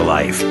doing in your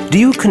life? Do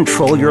you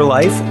control your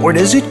life, or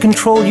does it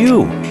control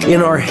you?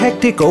 In our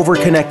hectic,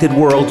 over-connected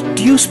world,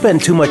 do you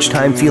spend too much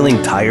time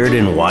feeling tired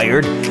and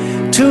wired?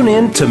 Tune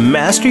in to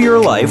Master Your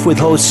Life with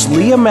hosts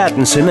Leah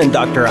Mattinson and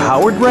Dr.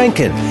 Howard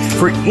Rankin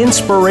for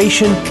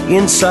inspiration,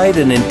 insight,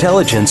 and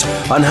intelligence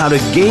on how to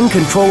gain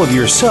control of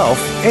yourself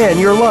and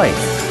your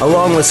life.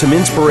 Along with some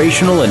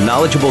inspirational and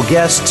knowledgeable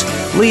guests,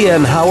 Leah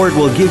and Howard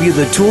will give you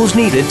the tools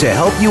needed to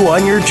help you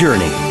on your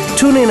journey.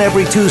 Tune in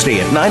every Tuesday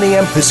at 9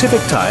 a.m.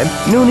 Pacific Time,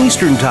 noon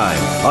Eastern Time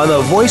on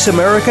the Voice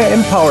America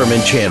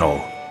Empowerment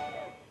Channel.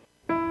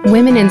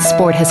 Women in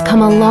sport has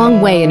come a long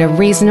way in a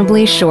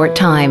reasonably short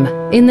time.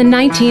 In the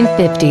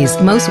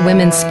 1950s, most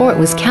women's sport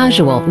was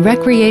casual,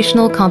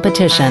 recreational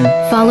competition,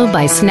 followed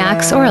by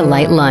snacks or a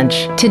light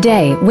lunch.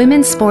 Today,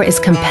 women's sport is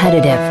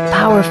competitive,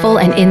 powerful,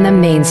 and in the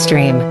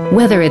mainstream,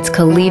 whether it's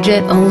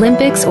collegiate,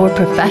 Olympics, or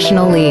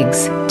professional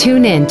leagues.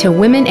 Tune in to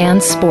Women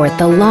and Sport,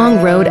 The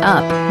Long Road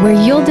Up, where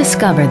you'll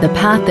discover the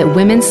path that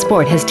women's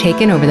sport has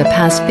taken over the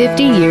past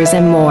 50 years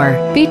and more.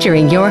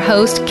 Featuring your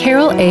host,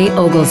 Carol A.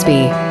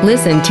 Oglesby.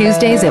 Listen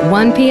Tuesdays at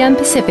 1 p.m.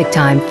 Pacific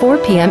Time, 4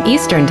 p.m.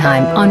 Eastern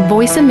Time on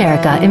Voice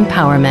America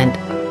Empowerment.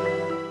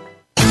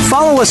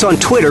 Follow us on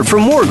Twitter for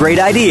more great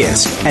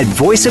ideas at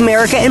Voice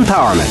America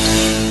Empowerment.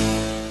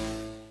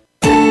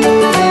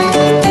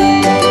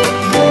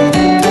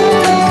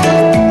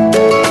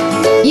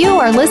 You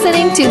are are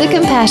listening to The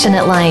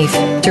Compassionate Life.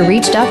 To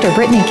reach Dr.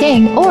 Brittany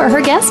King or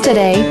her guest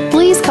today,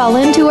 please call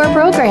into our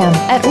program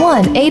at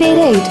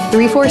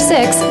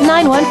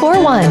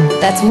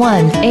 1-888-346-9141. That's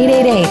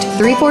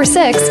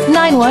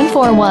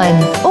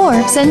 1-888-346-9141.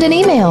 Or send an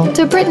email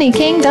to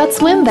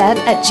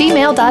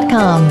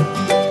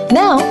brittanyking.swimvet@gmail.com.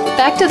 Now,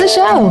 back to the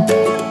show.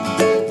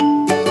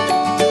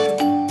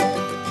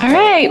 All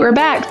right, we're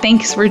back.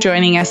 Thanks for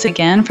joining us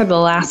again for the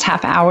last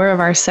half hour of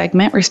our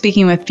segment. We're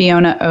speaking with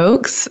Fiona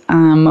Oakes,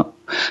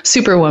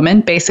 superwoman,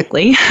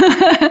 basically.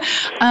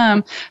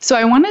 So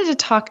I wanted to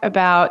talk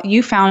about,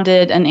 you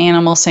founded an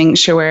animal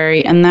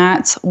sanctuary, and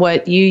that's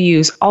what you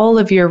use all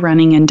of your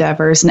running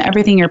endeavors and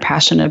everything you're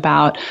passionate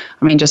about,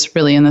 I mean, just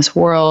really in this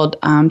world,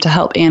 to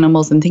help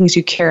animals and things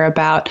you care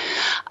about.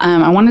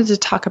 I wanted to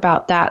talk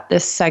about that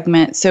this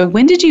segment. So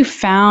when did you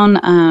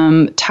found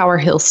Tower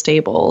Hill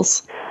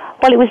Stables?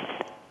 Well, it was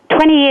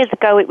 20 years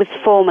ago it was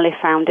formally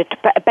founded,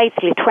 but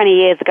basically 20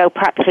 years ago,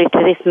 practically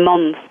to this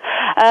month.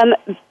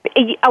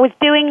 I was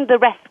doing the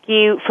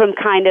rescue from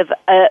kind of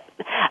I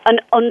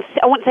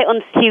won't say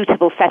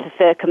unsuitable set of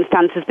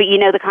circumstances, but you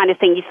know the kind of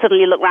thing, you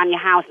suddenly look around your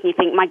house and you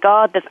think, my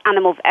God, there's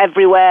animals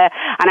everywhere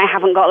and I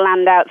haven't got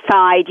land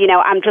outside. You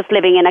know, I'm just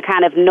living in a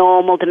kind of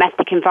normal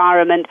domestic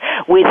environment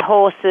with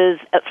horses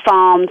at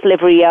farms,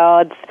 livery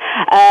yards.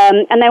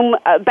 And then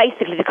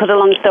basically, to cut a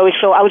long story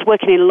short, I was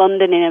working in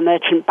London in a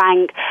merchant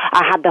bank.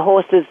 I had the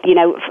horses, you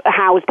know,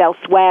 housed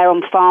elsewhere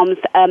on farms.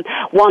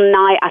 One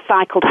night I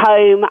cycled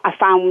home. I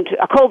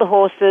called the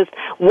horses.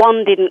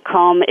 One didn't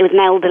come. It was an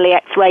elderly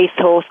ex-race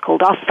horse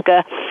called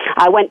Oscar.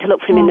 I went to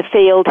look for him in the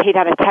field. He'd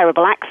had a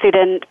terrible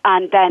accident,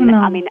 and then,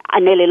 I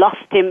nearly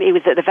lost him. He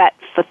was at the vet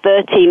for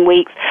 13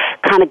 weeks,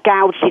 kind of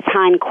gouged his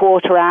hind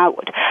quarter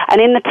out.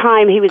 And in the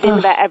time he was in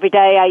the vet every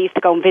day, I used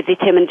to go and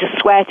visit him and just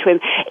swear to him,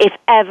 if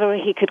ever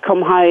he could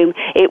come home,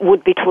 it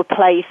would be to a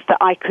place that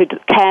I could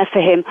care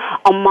for him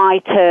on my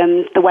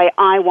terms, the way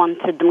I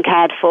wanted them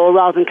cared for,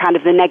 rather than kind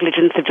of the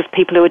negligence of just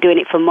people who were doing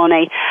it for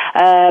money.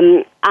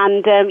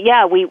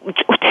 We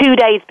 2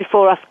 days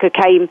before Oscar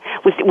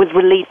was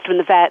released from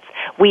the vets,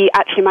 we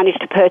actually managed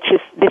to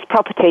purchase this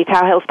property,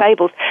 Tower Hill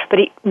Stables, but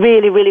it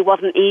really, really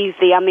wasn't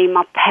easy. I mean,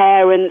 my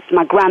parents,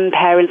 my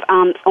grandparents,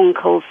 aunts,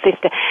 uncles,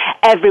 sister,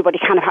 everybody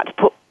kind of had to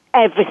put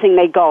everything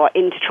they got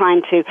into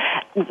trying to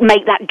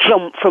make that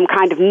jump from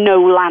kind of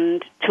no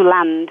land to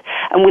land.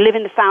 And we live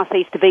in the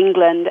southeast of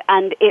England,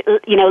 and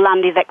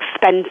land is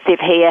expensive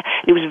here.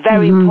 It was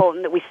very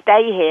important that we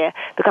stay here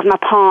because my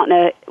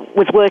partner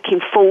was working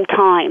full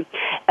time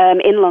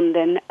in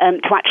London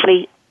to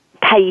actually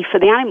pay for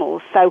the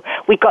animals. So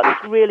we got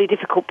this really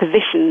difficult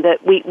position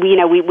that we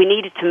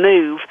needed to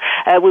move.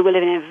 We were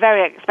living in a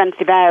very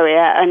expensive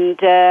area, and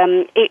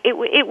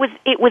it was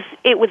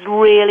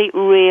really,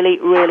 really,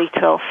 really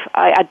tough.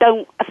 I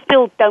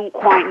still don't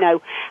quite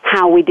know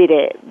how we did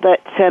it,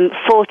 but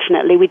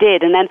fortunately we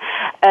did. And then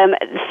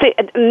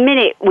the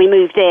minute we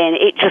moved in,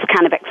 it just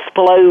kind of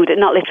exploded.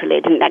 Not literally,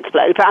 it didn't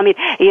explode, but I mean,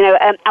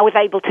 I was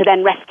able to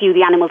then rescue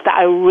the animals that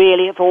I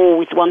really have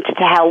always wanted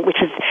to help,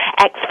 which is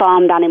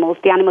ex-farmed animals,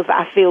 the animals that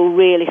I feel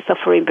really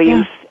suffer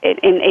abuse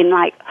in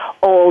like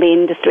all the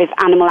industries,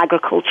 animal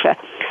agriculture,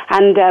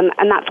 and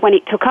that's when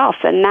it took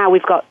off. And now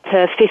we've got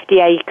 50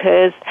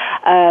 acres,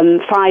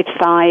 5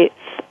 sites,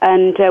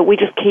 and we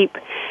just keep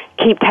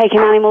taking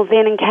animals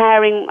in and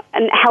caring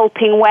and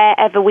helping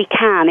wherever we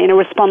can in a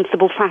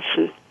responsible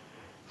fashion.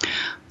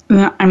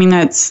 I mean,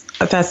 that's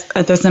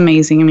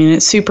amazing. I mean,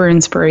 it's super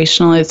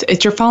inspirational. It's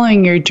you're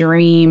following your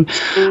dream.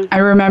 I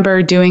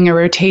remember doing a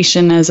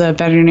rotation as a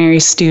veterinary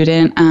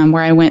student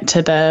where I went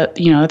to the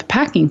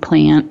packing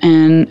plant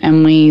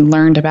and we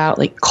learned about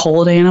like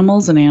cold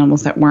animals and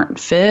animals that weren't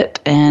fit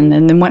and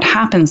then what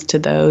happens to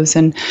those.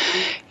 And,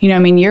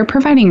 you're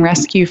providing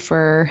rescue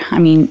for,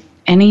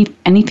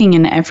 anything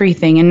and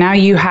everything. And now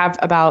you have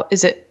about,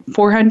 is it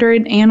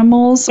 400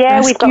 animals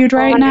rescued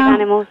right now? Yeah, we've got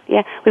 400 animals.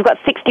 Yeah, we've got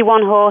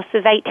 61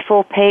 horses,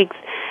 84 pigs,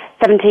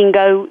 17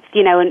 goats,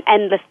 and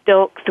endless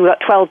ducks. We've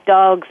got 12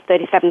 dogs,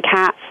 37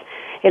 cats,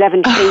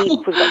 11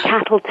 sheep. We've got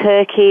cattle,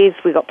 turkeys.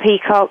 We've got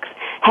peacocks,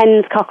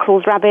 hens,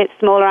 cockles, rabbits,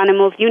 smaller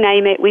animals. You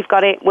name it, we've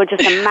got it. We're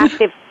just a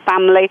massive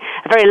family,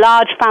 a very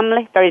large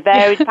family, very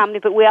varied family,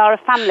 but we are a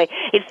family.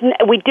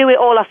 We do it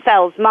all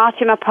ourselves.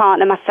 Marty, my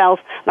partner,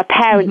 myself, my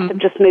parents have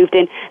just moved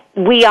in.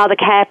 We are the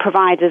care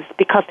providers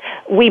because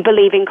we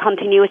believe in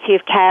continuity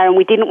of care, and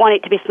we didn't want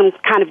it to be some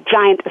kind of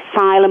giant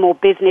asylum or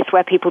business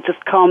where people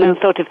just come and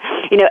sort of,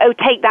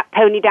 take that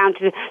pony down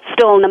to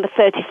stall number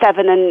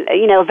 37 and,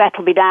 a vet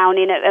will be down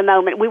in a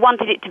moment. We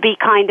wanted it to be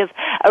kind of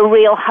a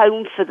real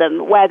home for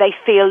them where they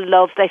feel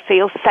loved, they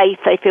feel safe,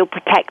 they feel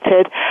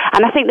protected.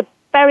 And I think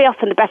very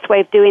often the best way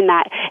of doing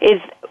that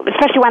is,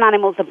 especially when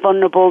animals are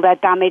vulnerable, they're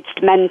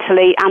damaged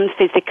mentally and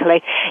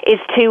physically, is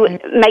to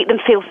make them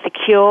feel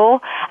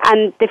secure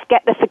and they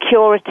get the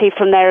security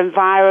from their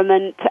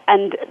environment,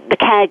 and the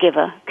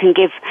caregiver can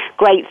give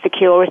great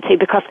security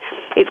because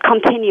it's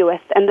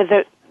continuous and there's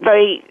a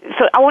very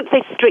I won't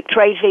say strict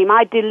regime.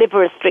 I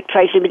deliver a strict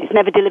regime, but it's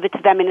never delivered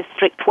to them in a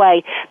strict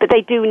way. But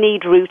they do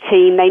need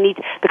routine.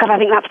 Because I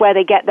think that's where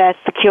they get their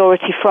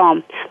security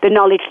from. The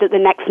knowledge that the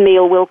next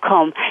meal will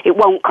come. It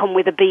won't come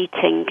with a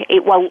beating.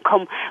 It won't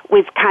come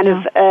with kind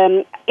of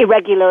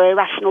irregular,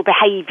 irrational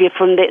behaviour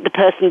from the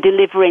person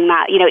delivering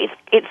that. You know,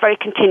 it's very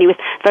continuous,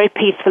 very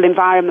peaceful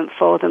environment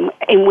for them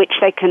in which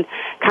they can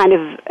kind of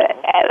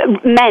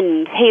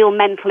heal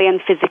mentally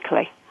and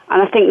physically.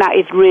 And I think that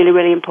is really,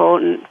 really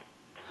important.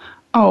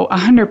 Oh,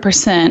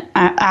 100%.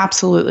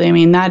 Absolutely. I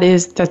mean,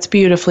 that's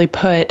beautifully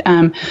put.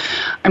 I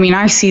mean,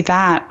 I see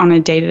that on a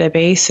day-to-day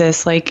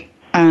basis. Like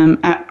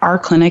at our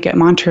clinic at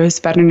Montrose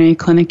Veterinary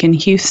Clinic in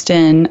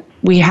Houston,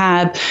 we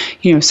have,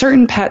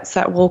 certain pets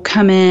that will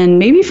come in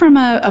maybe from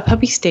a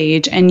puppy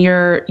stage, and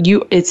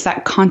it's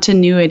that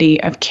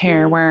continuity of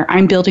care where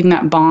I'm building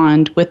that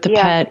bond with the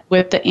pet,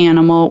 with the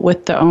animal,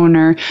 with the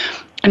owner.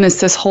 And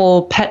it's this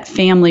whole pet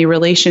family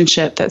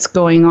relationship that's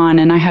going on.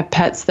 And I have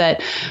pets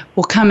that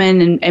will come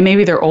in and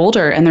maybe they're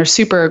older and they're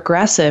super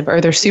aggressive or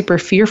they're super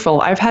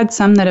fearful. I've had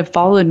some that have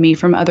followed me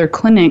from other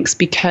clinics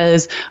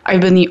because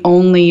I've been the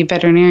only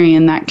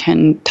veterinarian that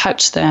can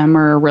touch them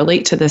or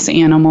relate to this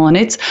animal. And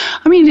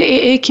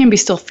it can be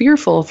still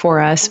fearful for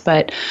us,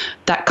 but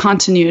that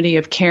continuity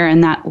of care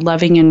and that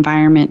loving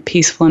environment,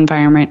 peaceful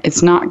environment,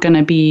 it's not going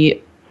to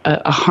be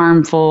a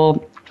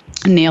harmful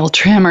nail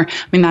trimmer.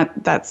 I mean,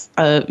 that's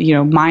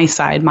my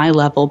side, my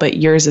level, but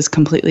yours is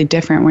completely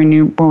different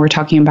when we're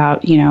talking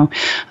about,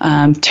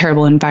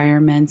 terrible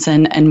environments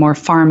and more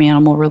farm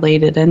animal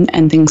related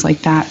and things like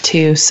that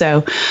too.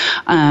 So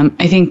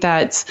I think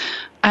that's,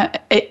 and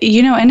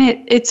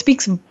it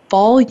speaks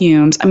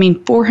volumes. I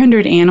mean,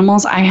 400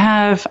 animals.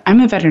 I'm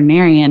a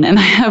veterinarian and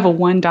I have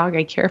one dog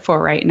I care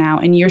for right now,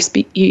 and you're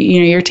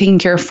taking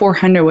care of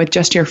 400 with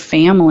just your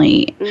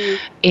family.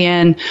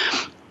 And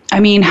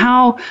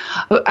how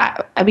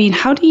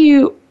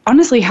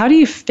do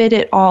you fit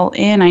it all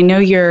in? I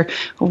know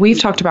we've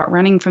talked about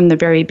running from the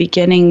very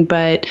beginning,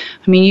 but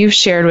I mean, you've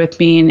shared with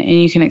me and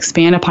you can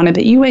expand upon it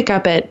that you wake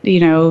up at,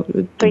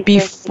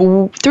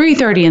 before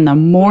 3:30 in the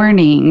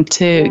morning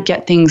to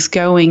get things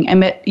going.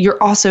 And that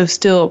you're also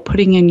still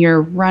putting in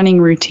your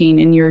running routine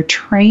and your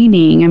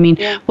training. I mean,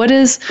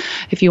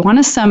 if you want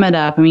to sum it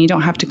up, I mean, you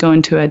don't have to go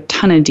into a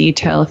ton of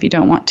detail if you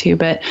don't want to,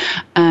 but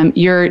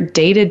your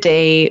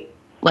day-to-day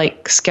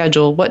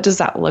schedule, what does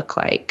that look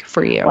like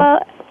for you? Well,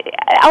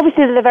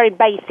 obviously there's a very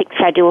basic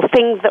schedule,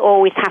 things that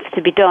always have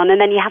to be done,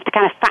 and then you have to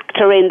kind of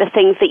factor in the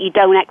things that you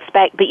don't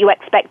expect, but you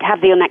expect to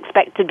have the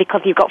unexpected because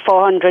you've got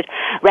 400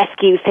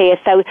 rescues here.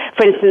 So,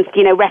 for instance,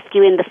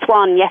 rescuing the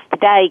swan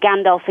yesterday,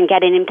 Gandalf, and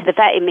getting him to the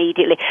vet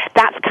immediately,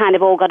 that's kind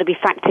of all got to be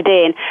factored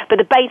in. But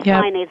the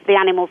baseline is the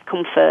animals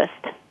come first.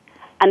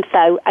 And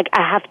so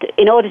I have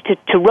to, in order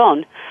to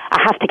run,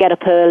 I have to get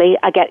up early.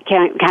 I get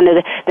kind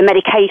of the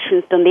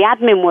medications done, the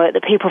admin work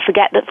that people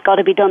forget that's got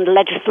to be done, the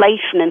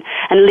legislation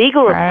and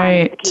legal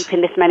requirements for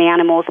keeping this many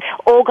animals,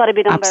 all got to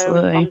be done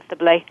very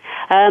responsibly.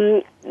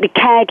 The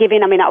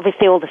caregiving, I mean,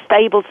 obviously all the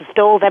stables, the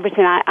stalls,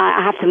 everything I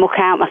have to muck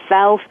out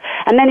myself.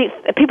 And then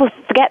people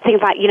forget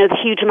things like, the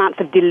huge amounts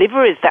of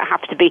deliveries that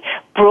have to be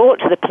brought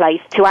to the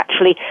place to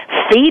actually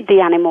feed the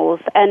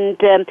animals, and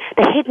the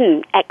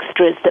hidden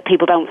extras that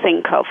people don't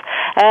think of.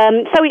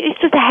 So it's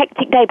just a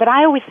hectic day, but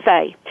I always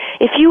say,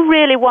 if you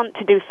really want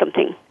to do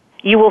something,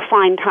 you will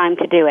find time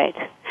to do it.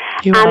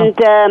 And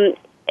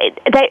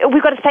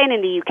we've got a saying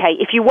in the UK,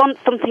 if you want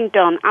something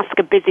done, ask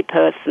a busy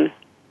person.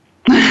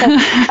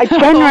 I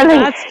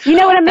generally, you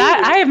know what I mean?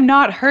 I have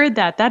not heard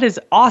that. That is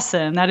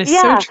awesome. That is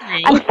so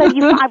true. And so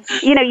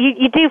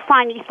you do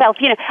find yourself,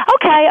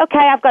 okay,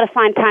 I've got to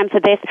find time for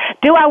this.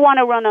 Do I want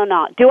to run or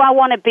not? Do I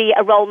want to be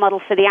a role model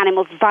for the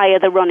animals via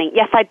the running?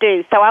 Yes, I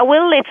do. So I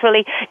will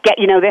literally get,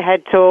 the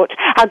head torch.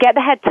 I'll get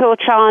the head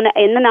torch on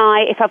in the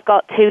night if I've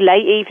got to,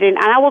 late evening,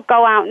 and I will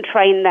go out and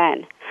train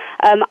then.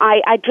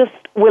 I just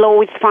will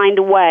always find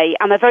a way.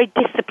 I'm a very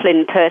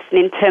disciplined person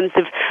in terms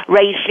of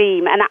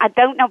regime, and I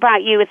don't know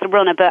about you as a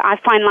runner, but I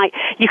find like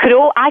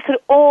I could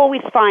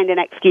always find an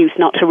excuse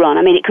not to run.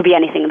 I mean, it could be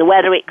anything, the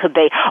weather, it could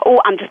be,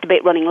 I'm just a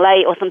bit running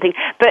late or something.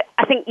 But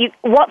I think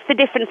what's the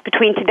difference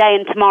between today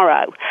and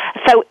tomorrow?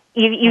 So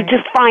you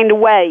just find a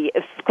way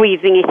of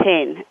squeezing it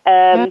in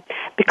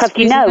because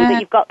you know that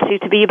you've got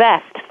to be your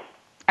best.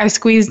 I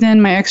squeezed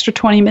in my extra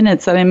 20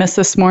 minutes that I missed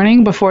this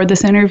morning before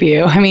this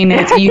interview. I mean,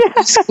 you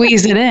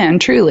squeeze it in,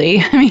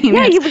 truly. I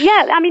mean,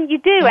 you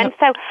do. Yep. And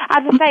so,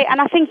 as I say,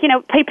 and I think,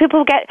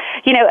 people get,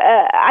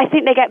 I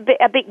think they get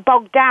a bit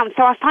bogged down.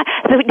 So I find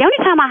the only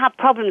time I have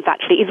problems,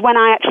 actually, is when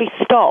I actually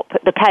stop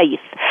at the pace.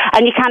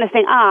 And you kind of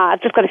think,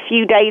 I've just got a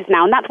few days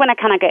now. And that's when I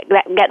kind of get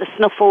the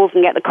snuffles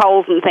and get the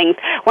colds and things.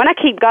 When I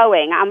keep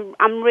going,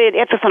 I'm really,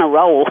 it's just on a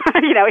roll.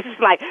 It's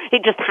just like,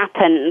 it just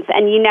happens.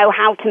 And you know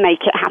how to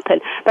make it happen.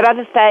 But as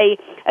I say,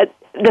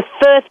 the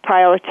first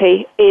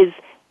priority is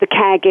the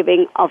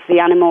caregiving of the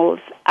animals,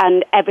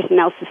 and everything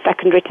else is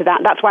secondary to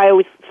that. That's why I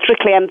always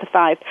strictly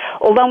emphasize,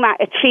 although my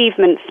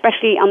achievements,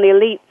 especially on the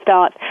elite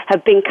starts,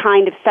 have been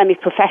kind of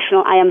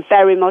semi-professional, I am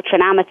very much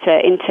an amateur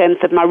in terms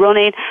of my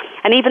running,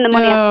 and even the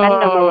money I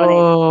spend on my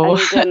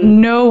running.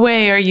 And, no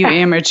way are you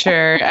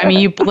amateur. I mean,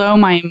 you blow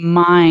my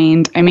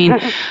mind. I mean,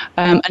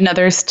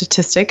 another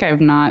statistic I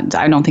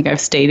don't think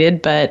I've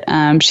stated, but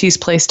she's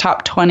placed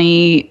top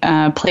 20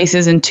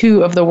 places in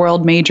 2 of the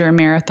world major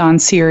marathon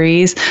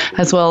series,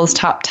 as well as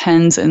top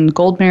 10s in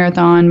gold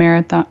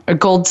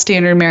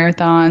standard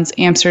marathons,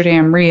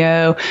 Amsterdam,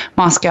 Rio,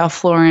 Moscow,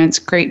 Florence,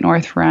 Great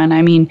North Run.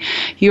 I mean,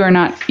 you're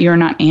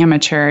not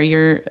amateur.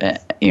 You're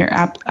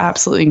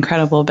absolutely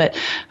incredible. But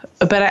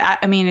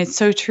I mean, it's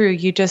so true.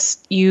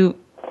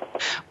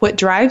 What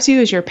drives you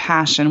is your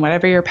passion.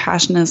 Whatever your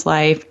passion is,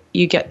 life,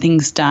 you get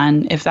things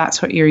done if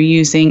that's what you're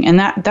using. And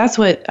that's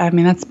what, I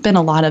mean, that's been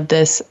a lot of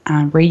this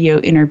radio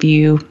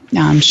interview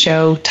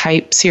show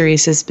type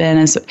series has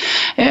been,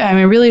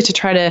 really to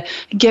try to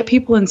get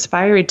people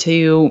inspired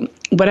to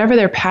whatever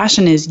their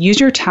passion is, use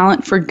your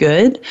talent for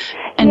good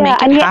and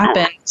make it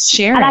happen.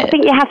 Share it. And I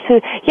think you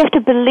have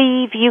to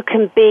believe you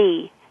can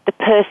be the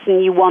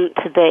person you want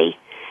to be.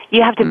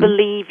 You have to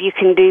believe you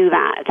can do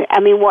that. I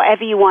mean,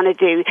 whatever you want to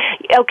do.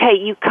 Okay,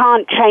 you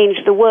can't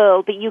change the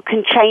world, but you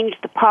can change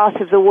the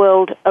part of the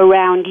world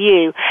around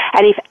you.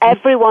 And if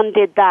everyone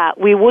did that,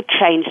 we would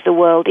change the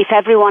world. If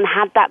everyone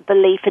had that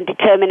belief and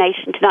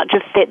determination to not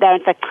just sit there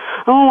and say,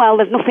 oh, well,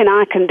 there's nothing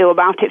I can do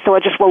about it, so I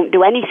just won't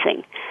do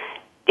anything.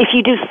 If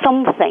you do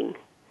something,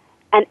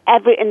 and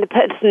the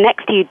person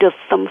next to you does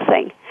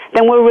something,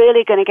 then we're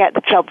really going to get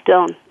the job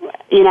done,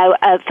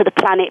 for the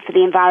planet, for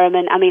the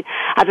environment. I mean,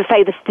 as I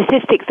say, the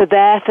statistics are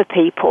there for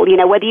people,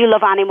 whether you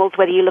love animals,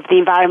 whether you love the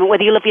environment,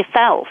 whether you love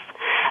yourself.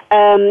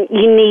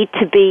 You need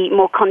to be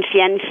more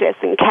conscientious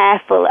and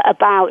careful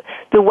about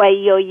the way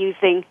you're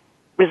using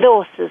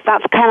resources.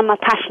 That's kind of my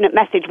passionate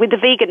message. With the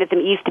veganism,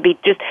 it used to be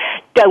just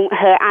don't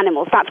hurt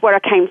animals. That's where I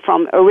came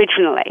from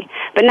originally.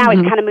 But now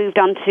it's kind of moved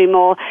on to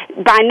more,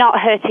 by not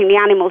hurting the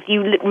animals,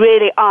 you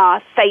really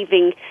are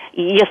saving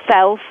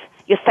yourself,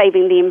 you're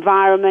saving the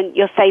environment,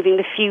 you're saving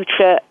the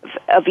future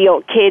of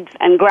your kids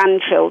and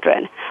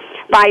grandchildren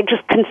by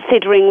just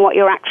considering what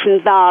your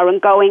actions are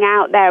and going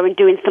out there and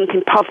doing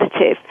something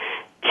positive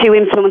to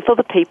influence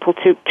other people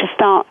to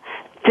start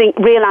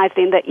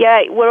realizing that,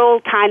 we're all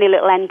tiny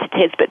little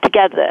entities, but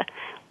together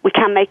we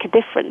can make a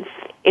difference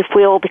if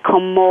we all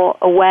become more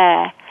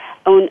aware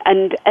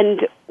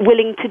and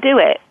willing to do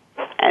it.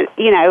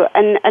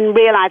 And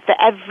realize that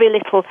every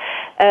little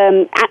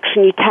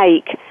action you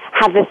take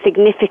has a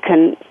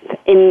significance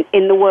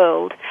in the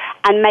world,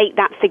 and make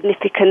that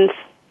significance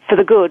for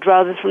the good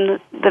rather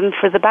than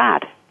for the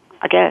bad,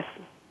 I guess.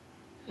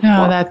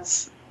 No,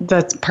 that's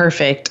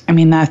perfect. I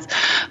mean, that's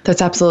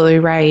absolutely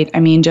right. I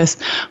mean,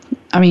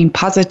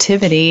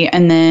 positivity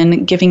and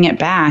then giving it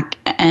back,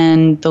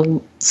 and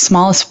the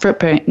smallest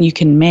footprint you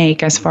can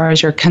make as far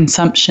as your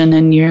consumption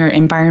and your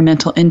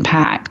environmental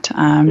impact,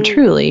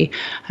 truly,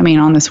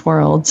 on this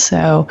world.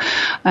 So,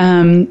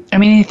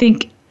 I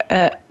think,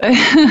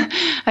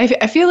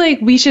 I feel like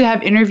we should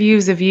have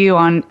interviews of you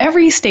on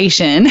every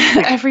station,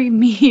 every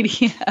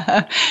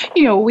media,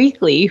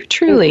 weekly,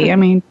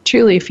 truly.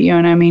 Truly,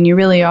 Fiona, you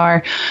really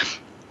are,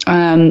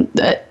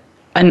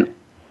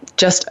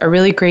 just a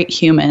really great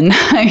human,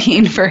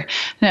 for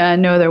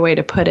no other way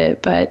to put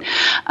it. But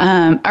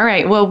all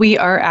right, well, we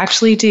are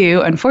actually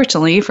due,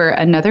 unfortunately, for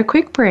another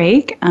quick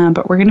break,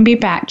 but we're going to be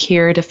back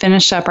here to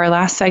finish up our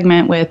last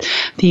segment with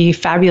the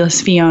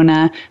fabulous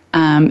Fiona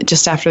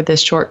just after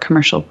this short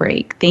commercial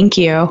break. Thank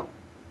you.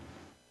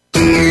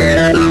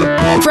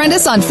 Friend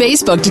us on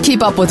Facebook to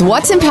keep up with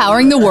what's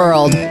empowering the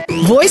world.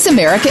 Voice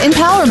America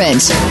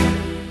Empowerment.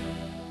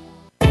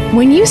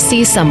 When you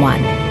see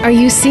someone, are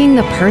you seeing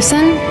the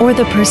person or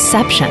the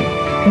perception?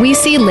 We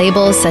see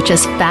labels such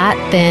as fat,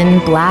 thin,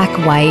 black,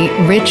 white,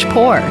 rich,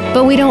 poor,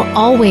 but we don't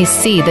always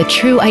see the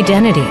true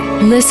identity.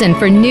 Listen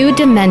for New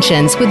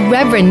Dimensions with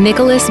Reverend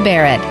Nicholas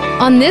Barrett.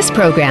 On this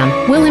program,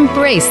 we'll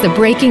embrace the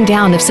breaking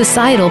down of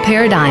societal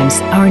paradigms,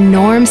 our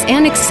norms,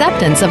 and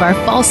acceptance of our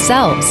false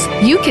selves.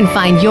 You can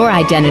find your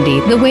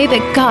identity the way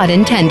that God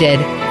intended.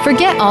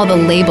 Forget all the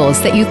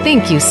labels that you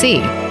think you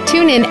see.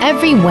 Tune in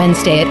every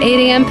Wednesday at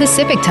 8 a.m.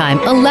 Pacific Time,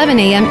 11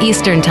 a.m.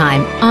 Eastern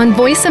Time on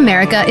Voice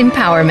America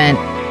Empowerment.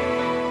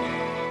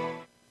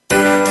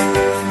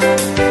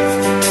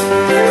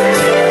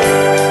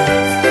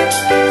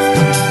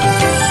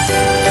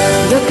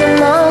 Look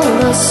among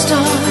the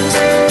stars,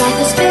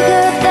 life is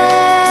bigger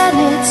than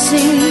it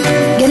seems.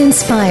 Get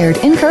inspired,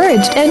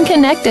 encouraged, and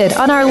connected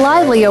on our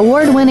lively,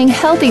 award-winning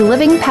Healthy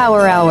Living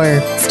Power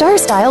Hour. Star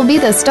Style Be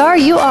the Star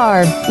You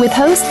Are with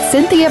hosts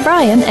Cynthia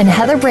Bryan and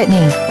Heather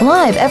Brittany.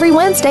 Live every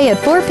Wednesday at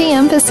 4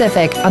 p.m.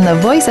 Pacific on the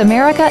Voice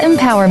America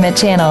Empowerment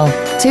Channel.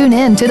 Tune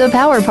in to the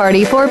Power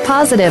Party for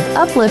positive,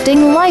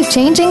 uplifting,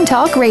 life-changing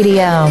talk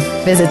radio.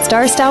 Visit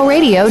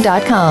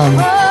starstyleradio.com.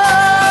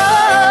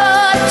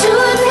 Do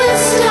it with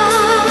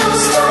style,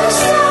 star,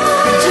 star.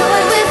 Do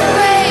it with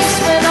grace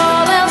when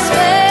all else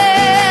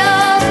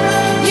fails.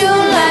 You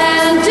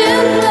land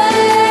in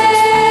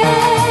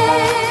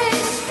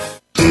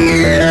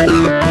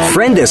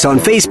us on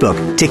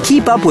Facebook to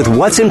keep up with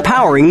what's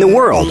empowering the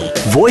world.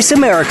 Voice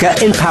America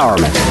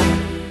Empowerment.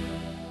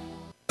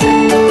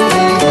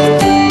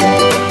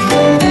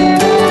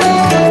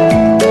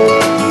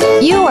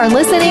 You are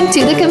listening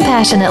to The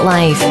Compassionate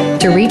Life.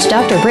 To reach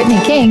Dr. Brittany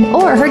King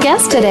or her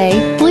guest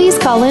today, please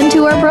call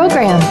into our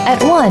program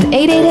at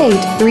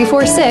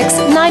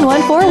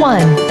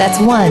 1-888-346-9141. That's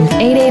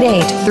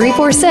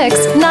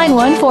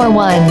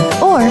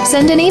 1-888-346-9141. Or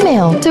send an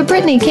email to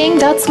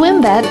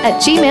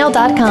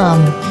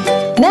brittanyking.swimvet@gmail.com.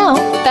 Now,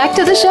 back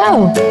to the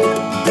show.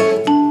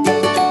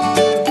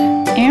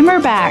 And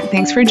we're back.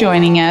 Thanks for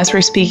joining us.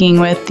 We're speaking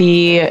with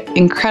the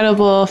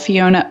incredible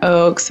Fiona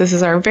Oakes. This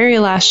is our very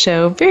last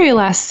show, very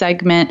last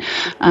segment.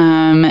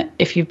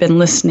 If you've been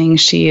listening,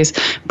 she is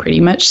pretty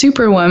much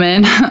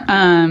Superwoman.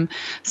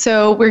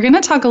 So we're going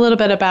to talk a little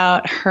bit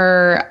about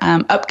her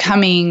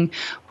upcoming,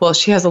 well,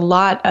 she has a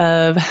lot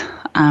of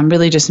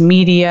really just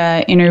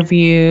media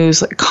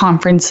interviews,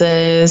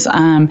 conferences,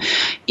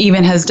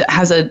 even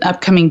has an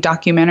upcoming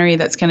documentary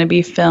that's going to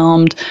be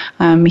filmed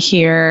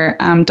here,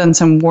 done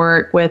some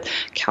work with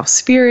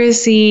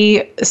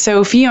Cowspiracy.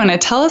 So Fiona,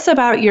 tell us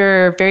about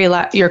your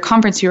your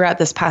conference you were at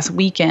this past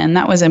weekend.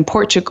 That was in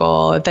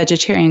Portugal, a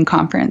vegetarian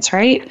conference,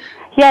 right?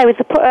 Yeah, it was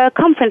a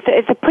conference.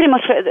 It's pretty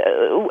much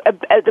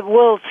the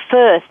world's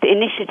first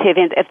initiative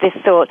of this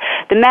sort.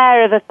 The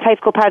mayor of a place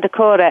called Pau de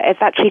Cora has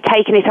actually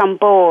taken it on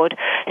board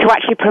to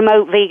actually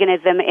promote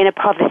veganism in a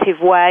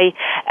positive way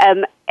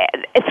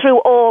through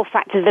all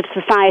factors of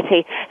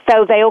society.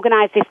 So they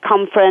organised this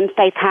conference.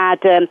 They've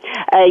had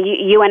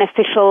UN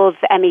officials,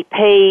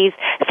 MEPs,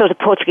 sort of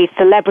Portuguese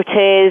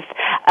celebrities,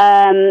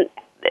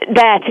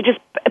 there to just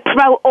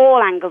promote all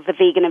angles of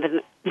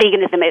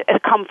veganism at a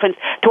conference,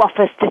 to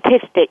offer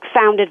statistics,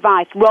 sound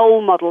advice,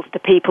 role models to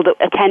people that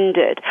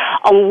attended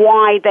on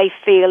why they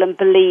feel and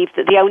believe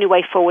that the only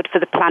way forward for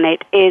the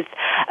planet is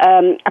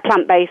a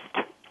plant-based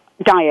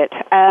diet.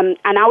 And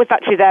I was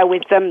actually there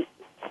with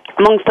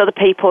amongst other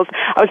people.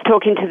 I was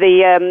talking to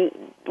the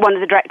one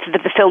of the directors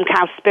of the film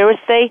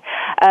Cowspiracy,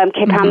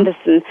 Kip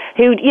Anderson,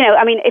 who,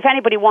 if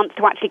anybody wants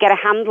to actually get a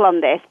handle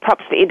on this,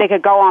 perhaps they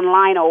could go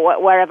online or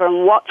wherever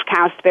and watch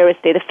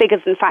Cowspiracy. The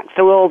figures and facts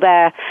are all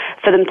there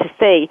for them to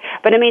see.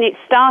 But, it's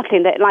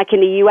startling that, like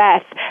in the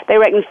US, they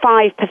reckon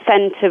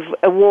 5% of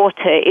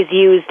water is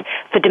used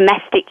for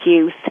domestic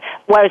use,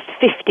 whereas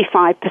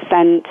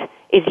 55%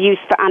 is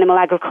used for animal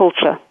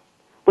agriculture,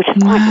 which is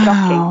quite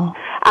shocking.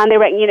 And they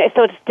reckon,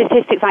 sort of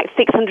statistics like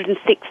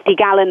 660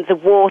 gallons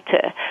of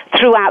water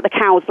throughout the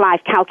cow's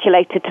life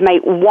calculated to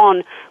make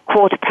 1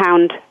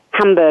 quarter-pound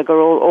hamburger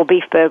or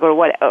beef burger or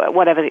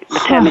whatever the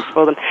term is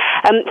for them.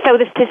 So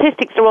the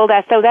statistics are all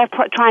there. So they're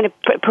trying to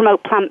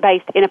promote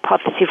plant-based in a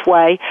positive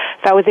way.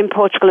 So I was in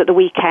Portugal at the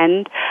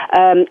weekend.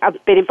 I've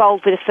been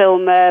involved with a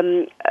film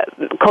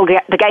called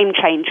The Game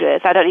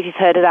Changers. I don't know if you've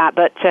heard of that,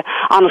 but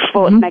Arnold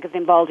Schwarzenegger's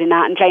involved in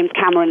that, and James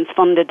Cameron's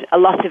funded a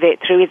lot of it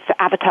through his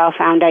Avatar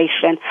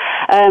Foundation,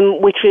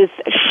 which is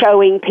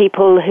showing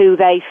people who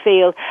they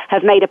feel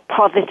have made a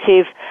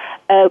positive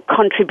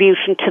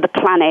contribution to the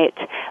planet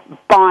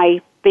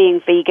by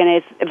being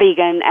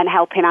vegan and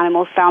helping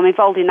animals. So I'm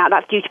involved in that.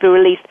 That's due to be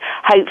released,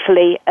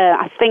 hopefully,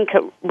 I think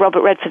at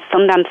Robert Redford's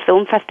Sundance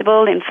Film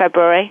Festival in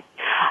February.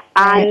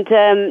 And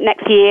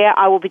next year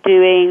I will be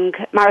doing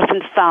Marathon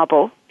de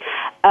Sable,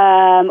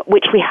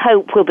 which we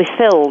hope will be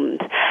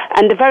filmed.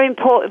 And the very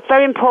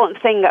important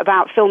thing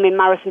about filming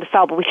Marathon de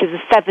Sable, which is a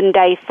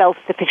 7-day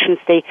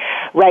self-sufficiency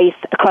race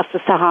across the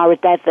Sahara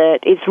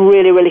Desert, it's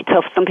really, really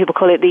tough. Some people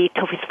call it the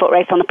toughest foot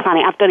race on the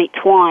planet. I've done it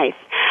twice.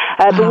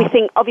 But we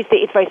think, obviously,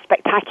 it's very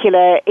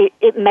spectacular.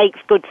 It makes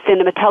good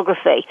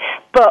cinematography.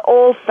 But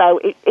also,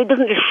 it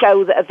doesn't just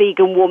show that a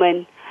vegan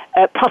woman,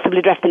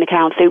 possibly dressed in a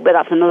cow suit, but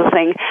that's another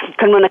thing,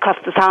 can run across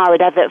the Sahara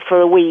Desert for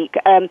a week.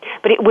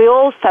 But we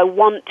also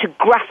want to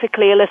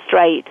graphically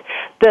illustrate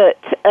that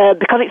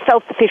because it's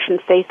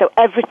self-sufficiency, so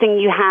everything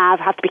you have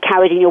has to be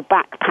carried in your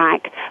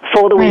backpack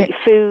for the week. Your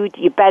food,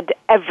 your bed,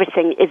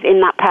 everything is in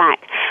that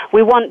pack.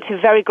 We want to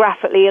very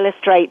graphically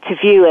illustrate to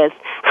viewers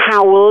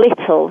how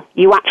little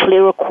you actually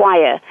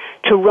require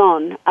to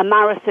run a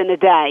marathon a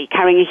day,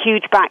 carrying a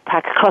huge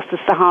backpack across the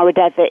Sahara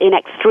Desert in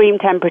extreme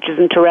temperatures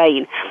and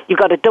terrain. You've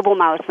got a double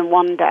marathon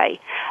one day,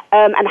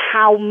 and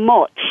how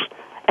much,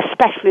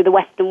 especially the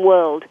Western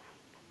world,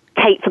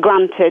 take for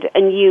granted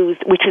and use,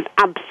 which is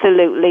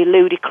absolutely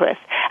ludicrous.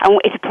 And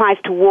it applies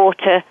to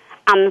water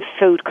and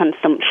food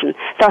consumption.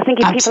 So I think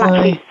if people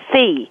actually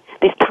see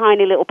this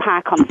tiny little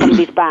pack on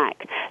somebody's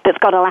back that's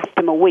got to last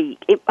them a week,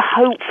 it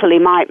hopefully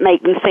might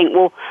make them think,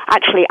 well,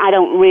 actually, I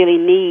don't really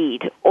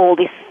need all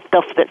this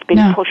stuff that's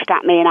been pushed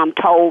at me and I'm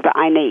told that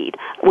I need.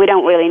 We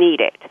don't really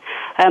need it.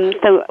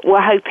 So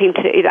we're hoping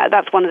to,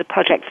 that's one of the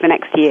projects for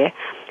next year.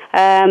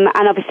 And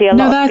obviously a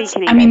lot of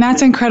speaking engagement.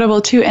 That's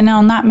incredible too. And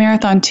on that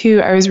marathon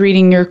too, I was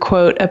reading your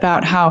quote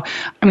about how,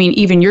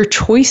 even your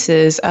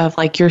choices of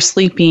like your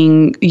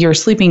sleeping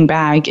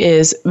bag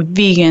is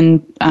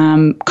vegan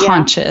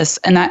conscious,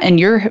 and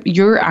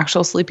your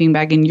actual sleeping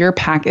bag in your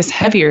pack is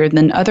heavier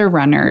than other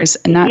runners,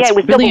 and that's it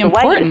was really double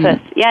the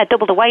important. Weight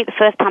double the weight the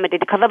first time I did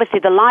it, because obviously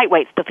the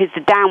lightweight stuff is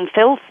the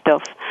downfill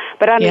stuff,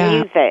 but I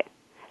don't use it.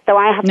 So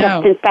I have to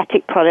have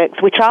synthetic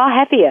products, which are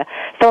heavier.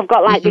 So I've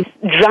got like this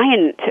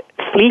giant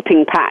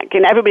sleeping pack,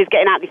 and everybody's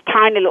getting out these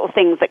tiny little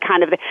things that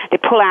kind of, they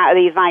pull out of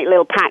these like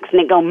little packs and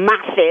they go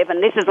massive,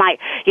 and this is like,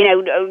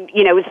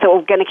 it's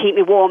sort of going to keep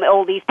me warm at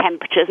all these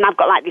temperatures, and I've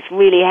got like this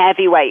really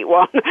heavyweight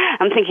one.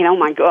 I'm thinking, oh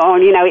my God,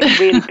 it's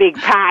a really big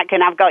pack,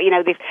 and I've got,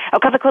 this,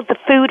 because of course the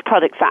food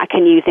products that I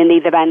can use in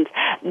these events,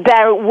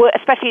 there were,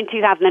 especially in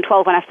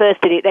 2012 when I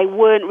first did it, they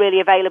weren't really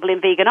available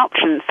in vegan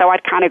options, so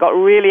I'd kind of got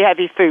really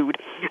heavy food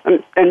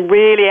and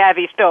really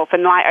heavy stuff,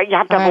 and like you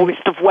have to have all this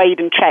stuff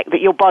weighed and checked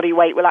that your body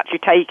weight will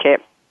actually take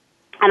it.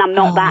 And I'm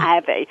not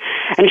that heavy.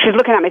 And she's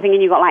looking at me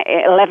thinking, you've got like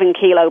 11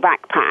 kilo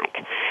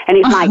backpack. And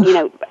it's like,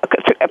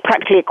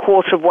 practically a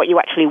quarter of what you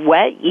actually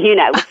weigh,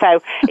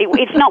 So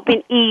it's not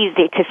been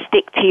easy to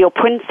stick to your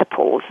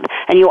principles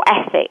and your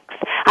ethics.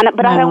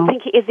 But I don't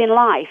think it is in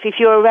life. If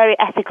you're a very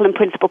ethical and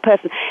principled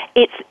person,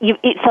 it's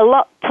a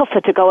lot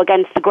tougher to go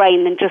against the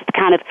grain than just to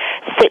kind of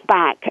sit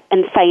back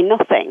and say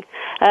nothing.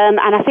 And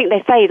I think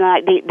they say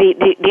like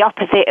the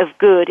opposite of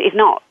good is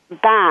not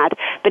bad,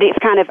 but it's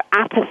kind of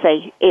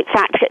apathy. It's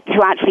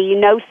actually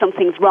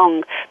something's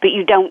wrong, but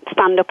you don't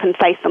stand up and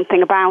say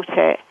something about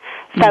it.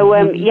 So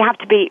you have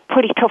to be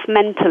pretty tough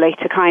mentally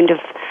to kind of,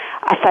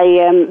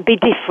 be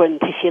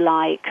different, if you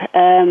like.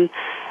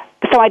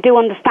 So I do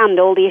understand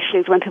all the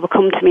issues when people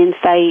come to me and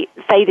say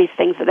these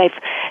things that they've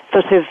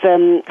sort of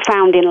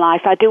found in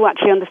life. I do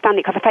actually understand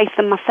it because I face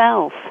them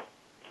myself.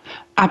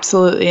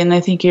 Absolutely. And I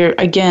think you're,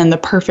 again, the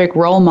perfect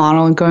role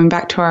model. And going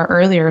back to our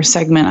earlier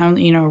segment,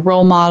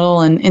 role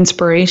model and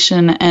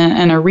inspiration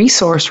and a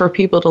resource for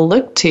people to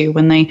look to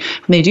when they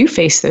do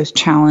face those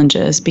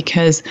challenges.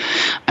 Because,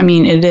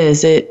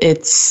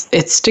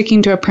 it's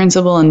sticking to a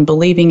principle and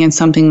believing in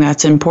something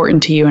that's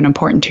important to you and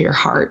important to your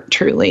heart,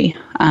 truly.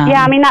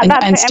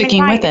 That's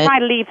sticking with it. If I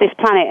leave this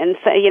planet, and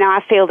so,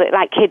 I feel that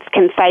like kids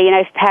can say,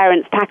 if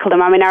parents tackle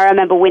them. I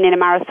remember winning a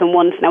marathon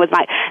once, and I was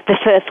like the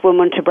first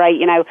woman to break,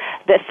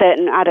 the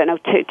certain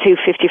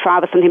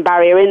 255 or something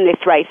barrier in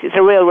this race. It's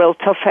a real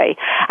toughie.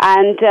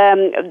 And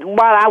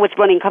while I was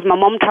running, because my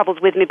mum travels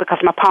with me, because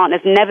my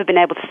partner's never been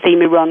able to see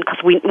me run,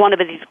 because one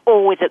of us is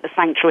always at the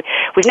sanctuary.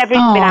 We've never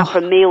even been out for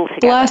a meal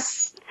together.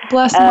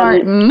 Bless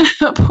Martin.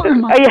 Poor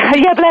Martin.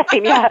 Bless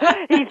him,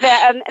 He's there.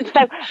 And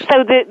so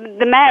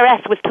the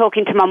mayoress was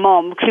talking to my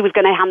mum. She was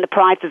going to hand the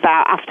prizes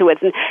out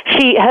afterwards, and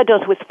her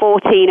daughter was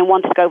 14 and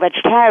wanted to go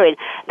vegetarian.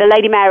 The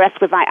lady mayoress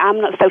was like,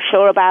 I'm not so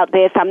sure about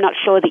this. I'm not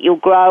sure that you'll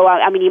grow.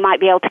 You might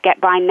be able to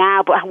get by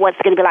now, but what's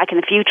it going to be like in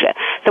the future?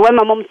 So when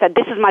my mum said,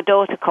 this is my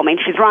daughter coming,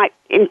 she's right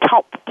in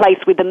top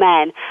place with the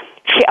men.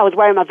 I was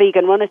wearing my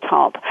vegan runner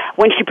top.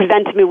 When she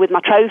presented me with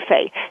my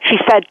trophy, she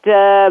said,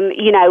 you've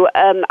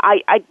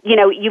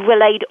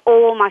relayed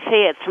all my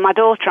fears for my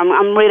daughter.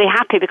 I'm really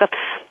happy because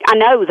I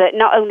know that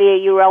not only are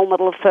you a role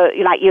model for,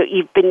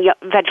 you've been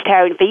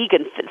vegetarian,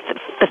 vegan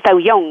for so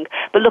young,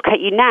 but look at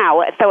you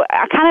now. So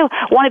I kind of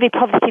want to be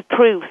positive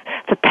proof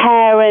for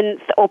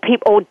parents or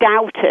people or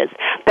doubters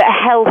that a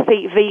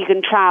healthy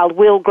vegan child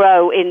will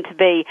grow into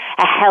be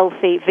a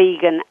healthy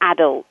vegan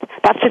adult.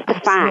 That's just a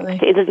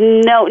fact. There's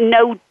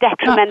no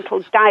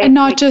detrimental diet. And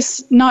not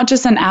just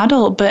an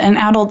adult, but an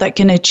adult that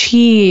can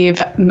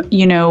achieve,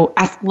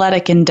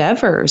 athletic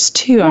endeavors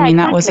too.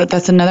 Exactly.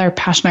 That's another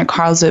passionate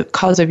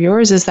cause of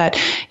yours, is that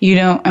you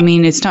don't,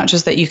 it's not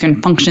just that you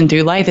can function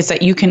through life, it's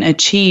that you can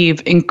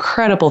achieve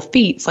incredible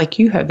feats like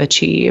you have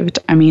achieved.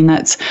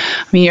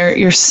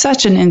 You're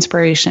such an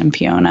inspiration,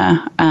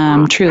 Fiona,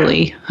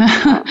 truly.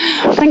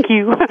 Thank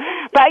you.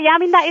 But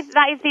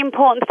that is the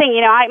important thing.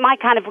 My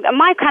kind of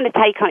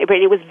take on it,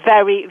 Brittany, was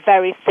very,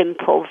 very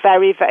simple.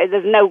 Very, very.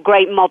 There's no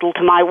great model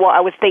to what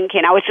I was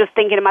thinking. I was just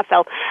thinking to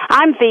myself,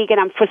 I'm vegan.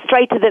 I'm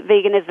frustrated that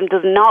veganism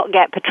does not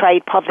get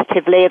portrayed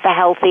positively as a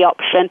healthy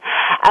option.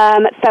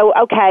 So,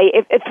 okay,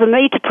 if for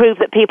me to prove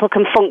that people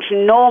can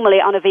function normally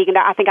on a vegan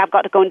diet, I think I've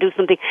got to go and do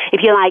something,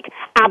 if you like,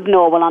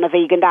 abnormal on a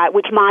vegan diet,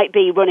 which might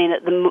be running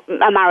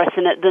a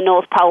marathon at the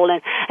North Pole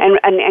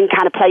and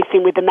kind of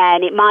placing with the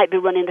men. It might be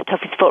running the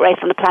toughest foot race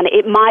on the planet.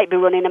 It might be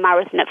running a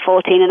marathon at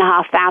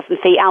 14,500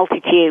 feet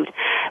altitude.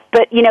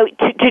 But,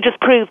 to just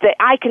prove that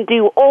I can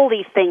do all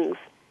these things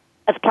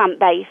as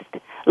plant-based,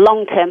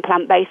 long-term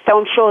plant-based, so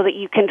I'm sure that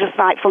you can just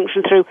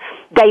function through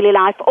daily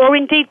life, or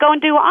indeed go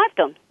and do what I've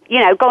done.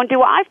 Go and do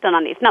what I've done,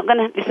 and it's not going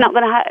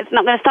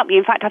to stop you.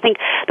 In fact, I think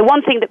the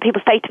one thing that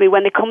people say to me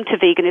when they come to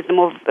veganism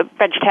or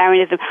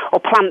vegetarianism or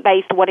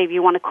plant-based, or whatever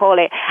you want to call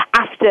it,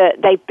 after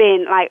they've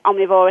been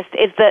omnivorous,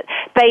 is that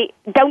they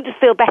don't just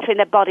feel better in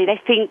their body; they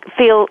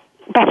feel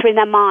better in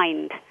their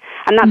mind.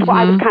 And that's what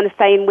I was kind of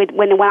saying with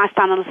when I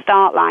stand on the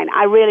start line.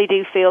 I really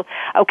do feel,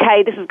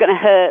 okay, this is going to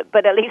hurt,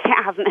 but at least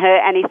it hasn't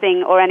hurt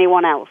anything or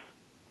anyone else.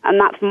 And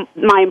that's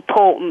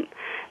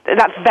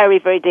that's very,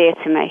 very dear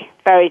to me,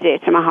 very dear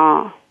to my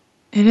heart.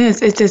 It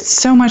is. It's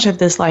so much of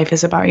this life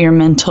is about your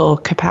mental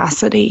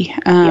capacity.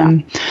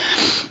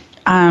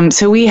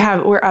 So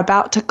we're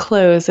about to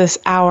close this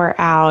hour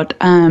out.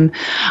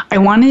 I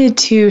wanted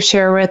to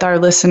share with our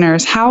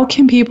listeners, how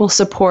can people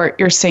support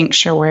your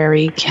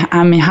sanctuary?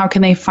 How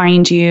can they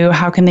find you?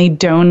 How can they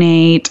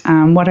donate?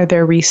 What are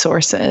their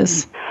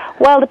resources?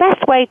 Well, the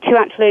best way to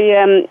actually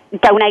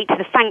donate to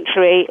the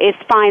sanctuary is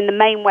find the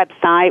main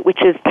website, which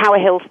is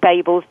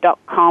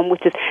towerhillstables.com,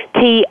 which is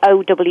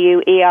TOWERHISSTABLES,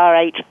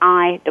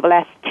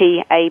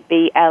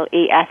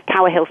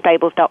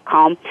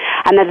 towerhillstables.com.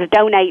 And there's a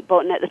donate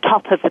button at the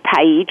top of the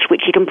page,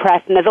 which you can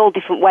press, and there's all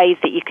different ways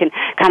that you can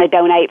kind of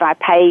donate via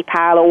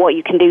PayPal or what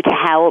you can do to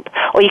help.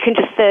 Or you can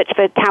just search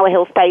for Tower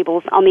Hill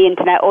Stables on the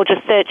internet, or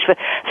just search for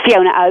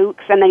Fiona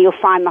Oakes, and then you'll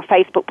find my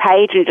Facebook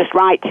page and just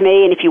write to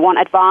me. And if you want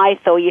advice,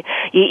 or you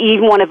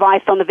even want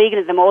advice on the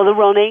veganism or the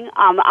running,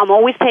 I'm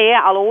always here.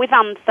 I'll always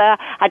answer.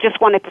 I just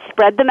wanted to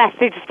spread the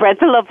message, spread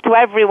the love to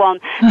everyone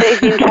that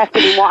is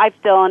interested in what I've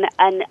done,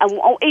 and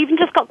even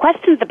just got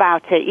questions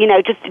about it,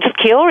 just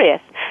curious.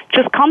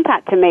 Just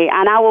contact me,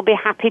 and I will be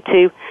happy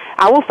to.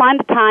 I will find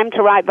the time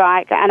to write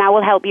back, and I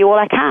will help you all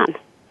I can,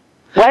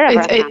 wherever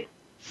I can.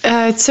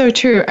 It's so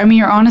true. I mean,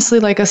 you're honestly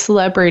like a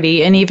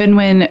celebrity. And even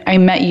when I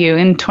met you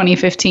in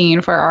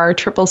 2015 for our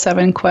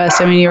 777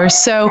 quest, I mean, you were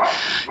so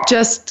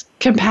just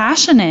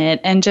compassionate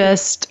and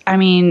just, I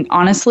mean,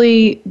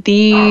 honestly,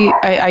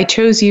 I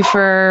chose you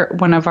for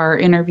one of our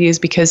interviews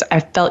because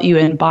I felt you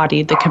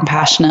embodied the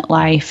compassionate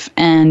life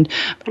and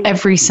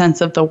every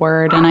sense of the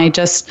word. And I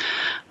just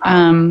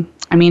want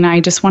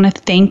to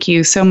thank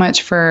you so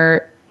much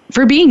for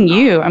being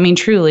you, I mean,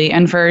 truly,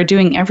 and for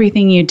doing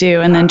everything you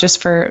do, and then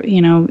just for,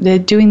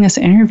 doing this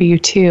interview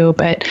too.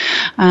 But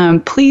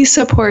please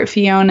support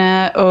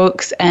Fiona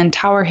Oakes and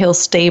Tower Hill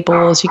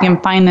Stables. You can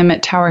find them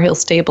at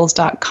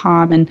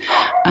towerhillstables.com. And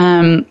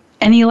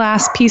any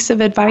last piece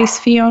of advice,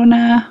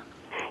 Fiona?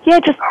 Yeah,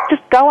 just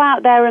go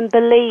out there and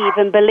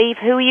believe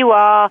who you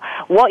are,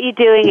 what you're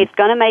doing is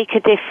going to make a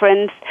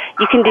difference.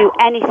 You can do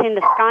anything.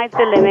 The sky's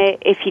the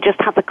limit if you just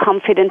have the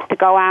confidence to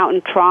go out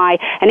and try.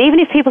 And even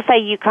if people say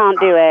you can't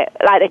do it,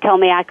 like they told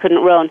me I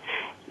couldn't run,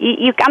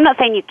 I'm not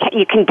saying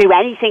you can do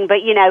anything,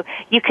 but, you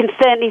can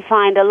certainly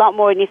find a lot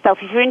more in yourself.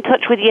 If you're in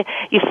touch with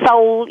your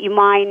soul, your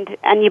mind,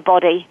 and your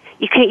body,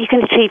 you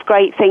can achieve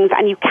great things,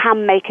 and you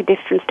can make a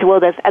difference to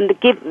others. And the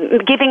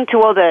giving to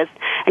others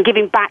and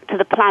giving back to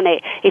the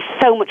planet is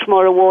so much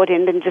more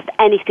rewarding than just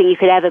anything you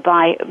could ever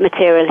buy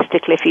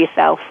materialistically for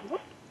yourself.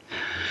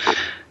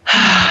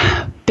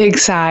 Big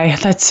sigh.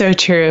 That's so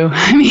true.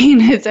 I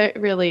mean, it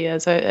really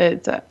is. I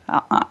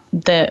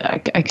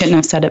couldn't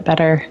have said it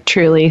better,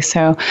 truly.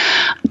 So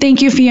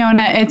thank you,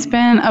 Fiona. It's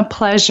been a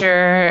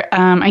pleasure.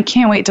 I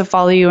can't wait to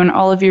follow you in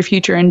all of your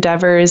future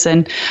endeavors,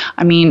 and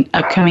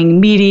upcoming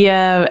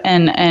media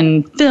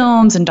and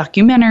films and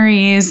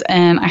documentaries.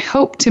 And I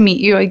hope to meet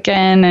you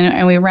again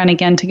and we run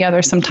again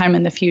together sometime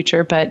in the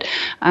future. But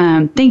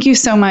thank you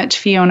so much,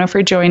 Fiona,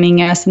 for joining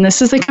us. And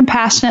this is The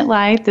Compassionate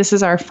Life. This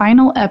is our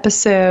final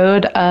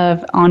episode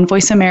on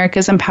Voice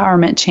America's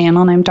Empowerment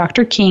Channel. And I'm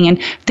Dr. King.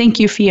 And thank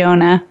you,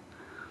 Fiona.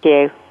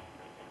 Thank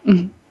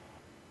you.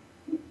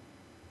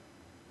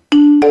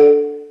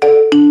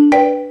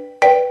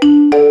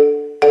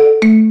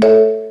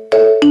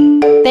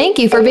 Thank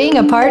you for being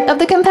a part of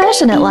The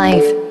Compassionate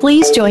Life.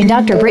 Please join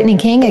Dr. Brittany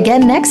King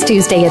again next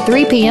Tuesday at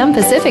 3 p.m.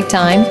 Pacific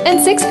Time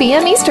and 6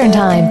 p.m. Eastern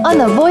Time on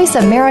the Voice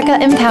America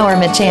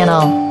Empowerment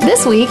Channel.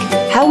 This week,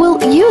 how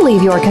will you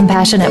leave your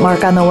compassionate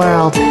mark on the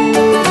world?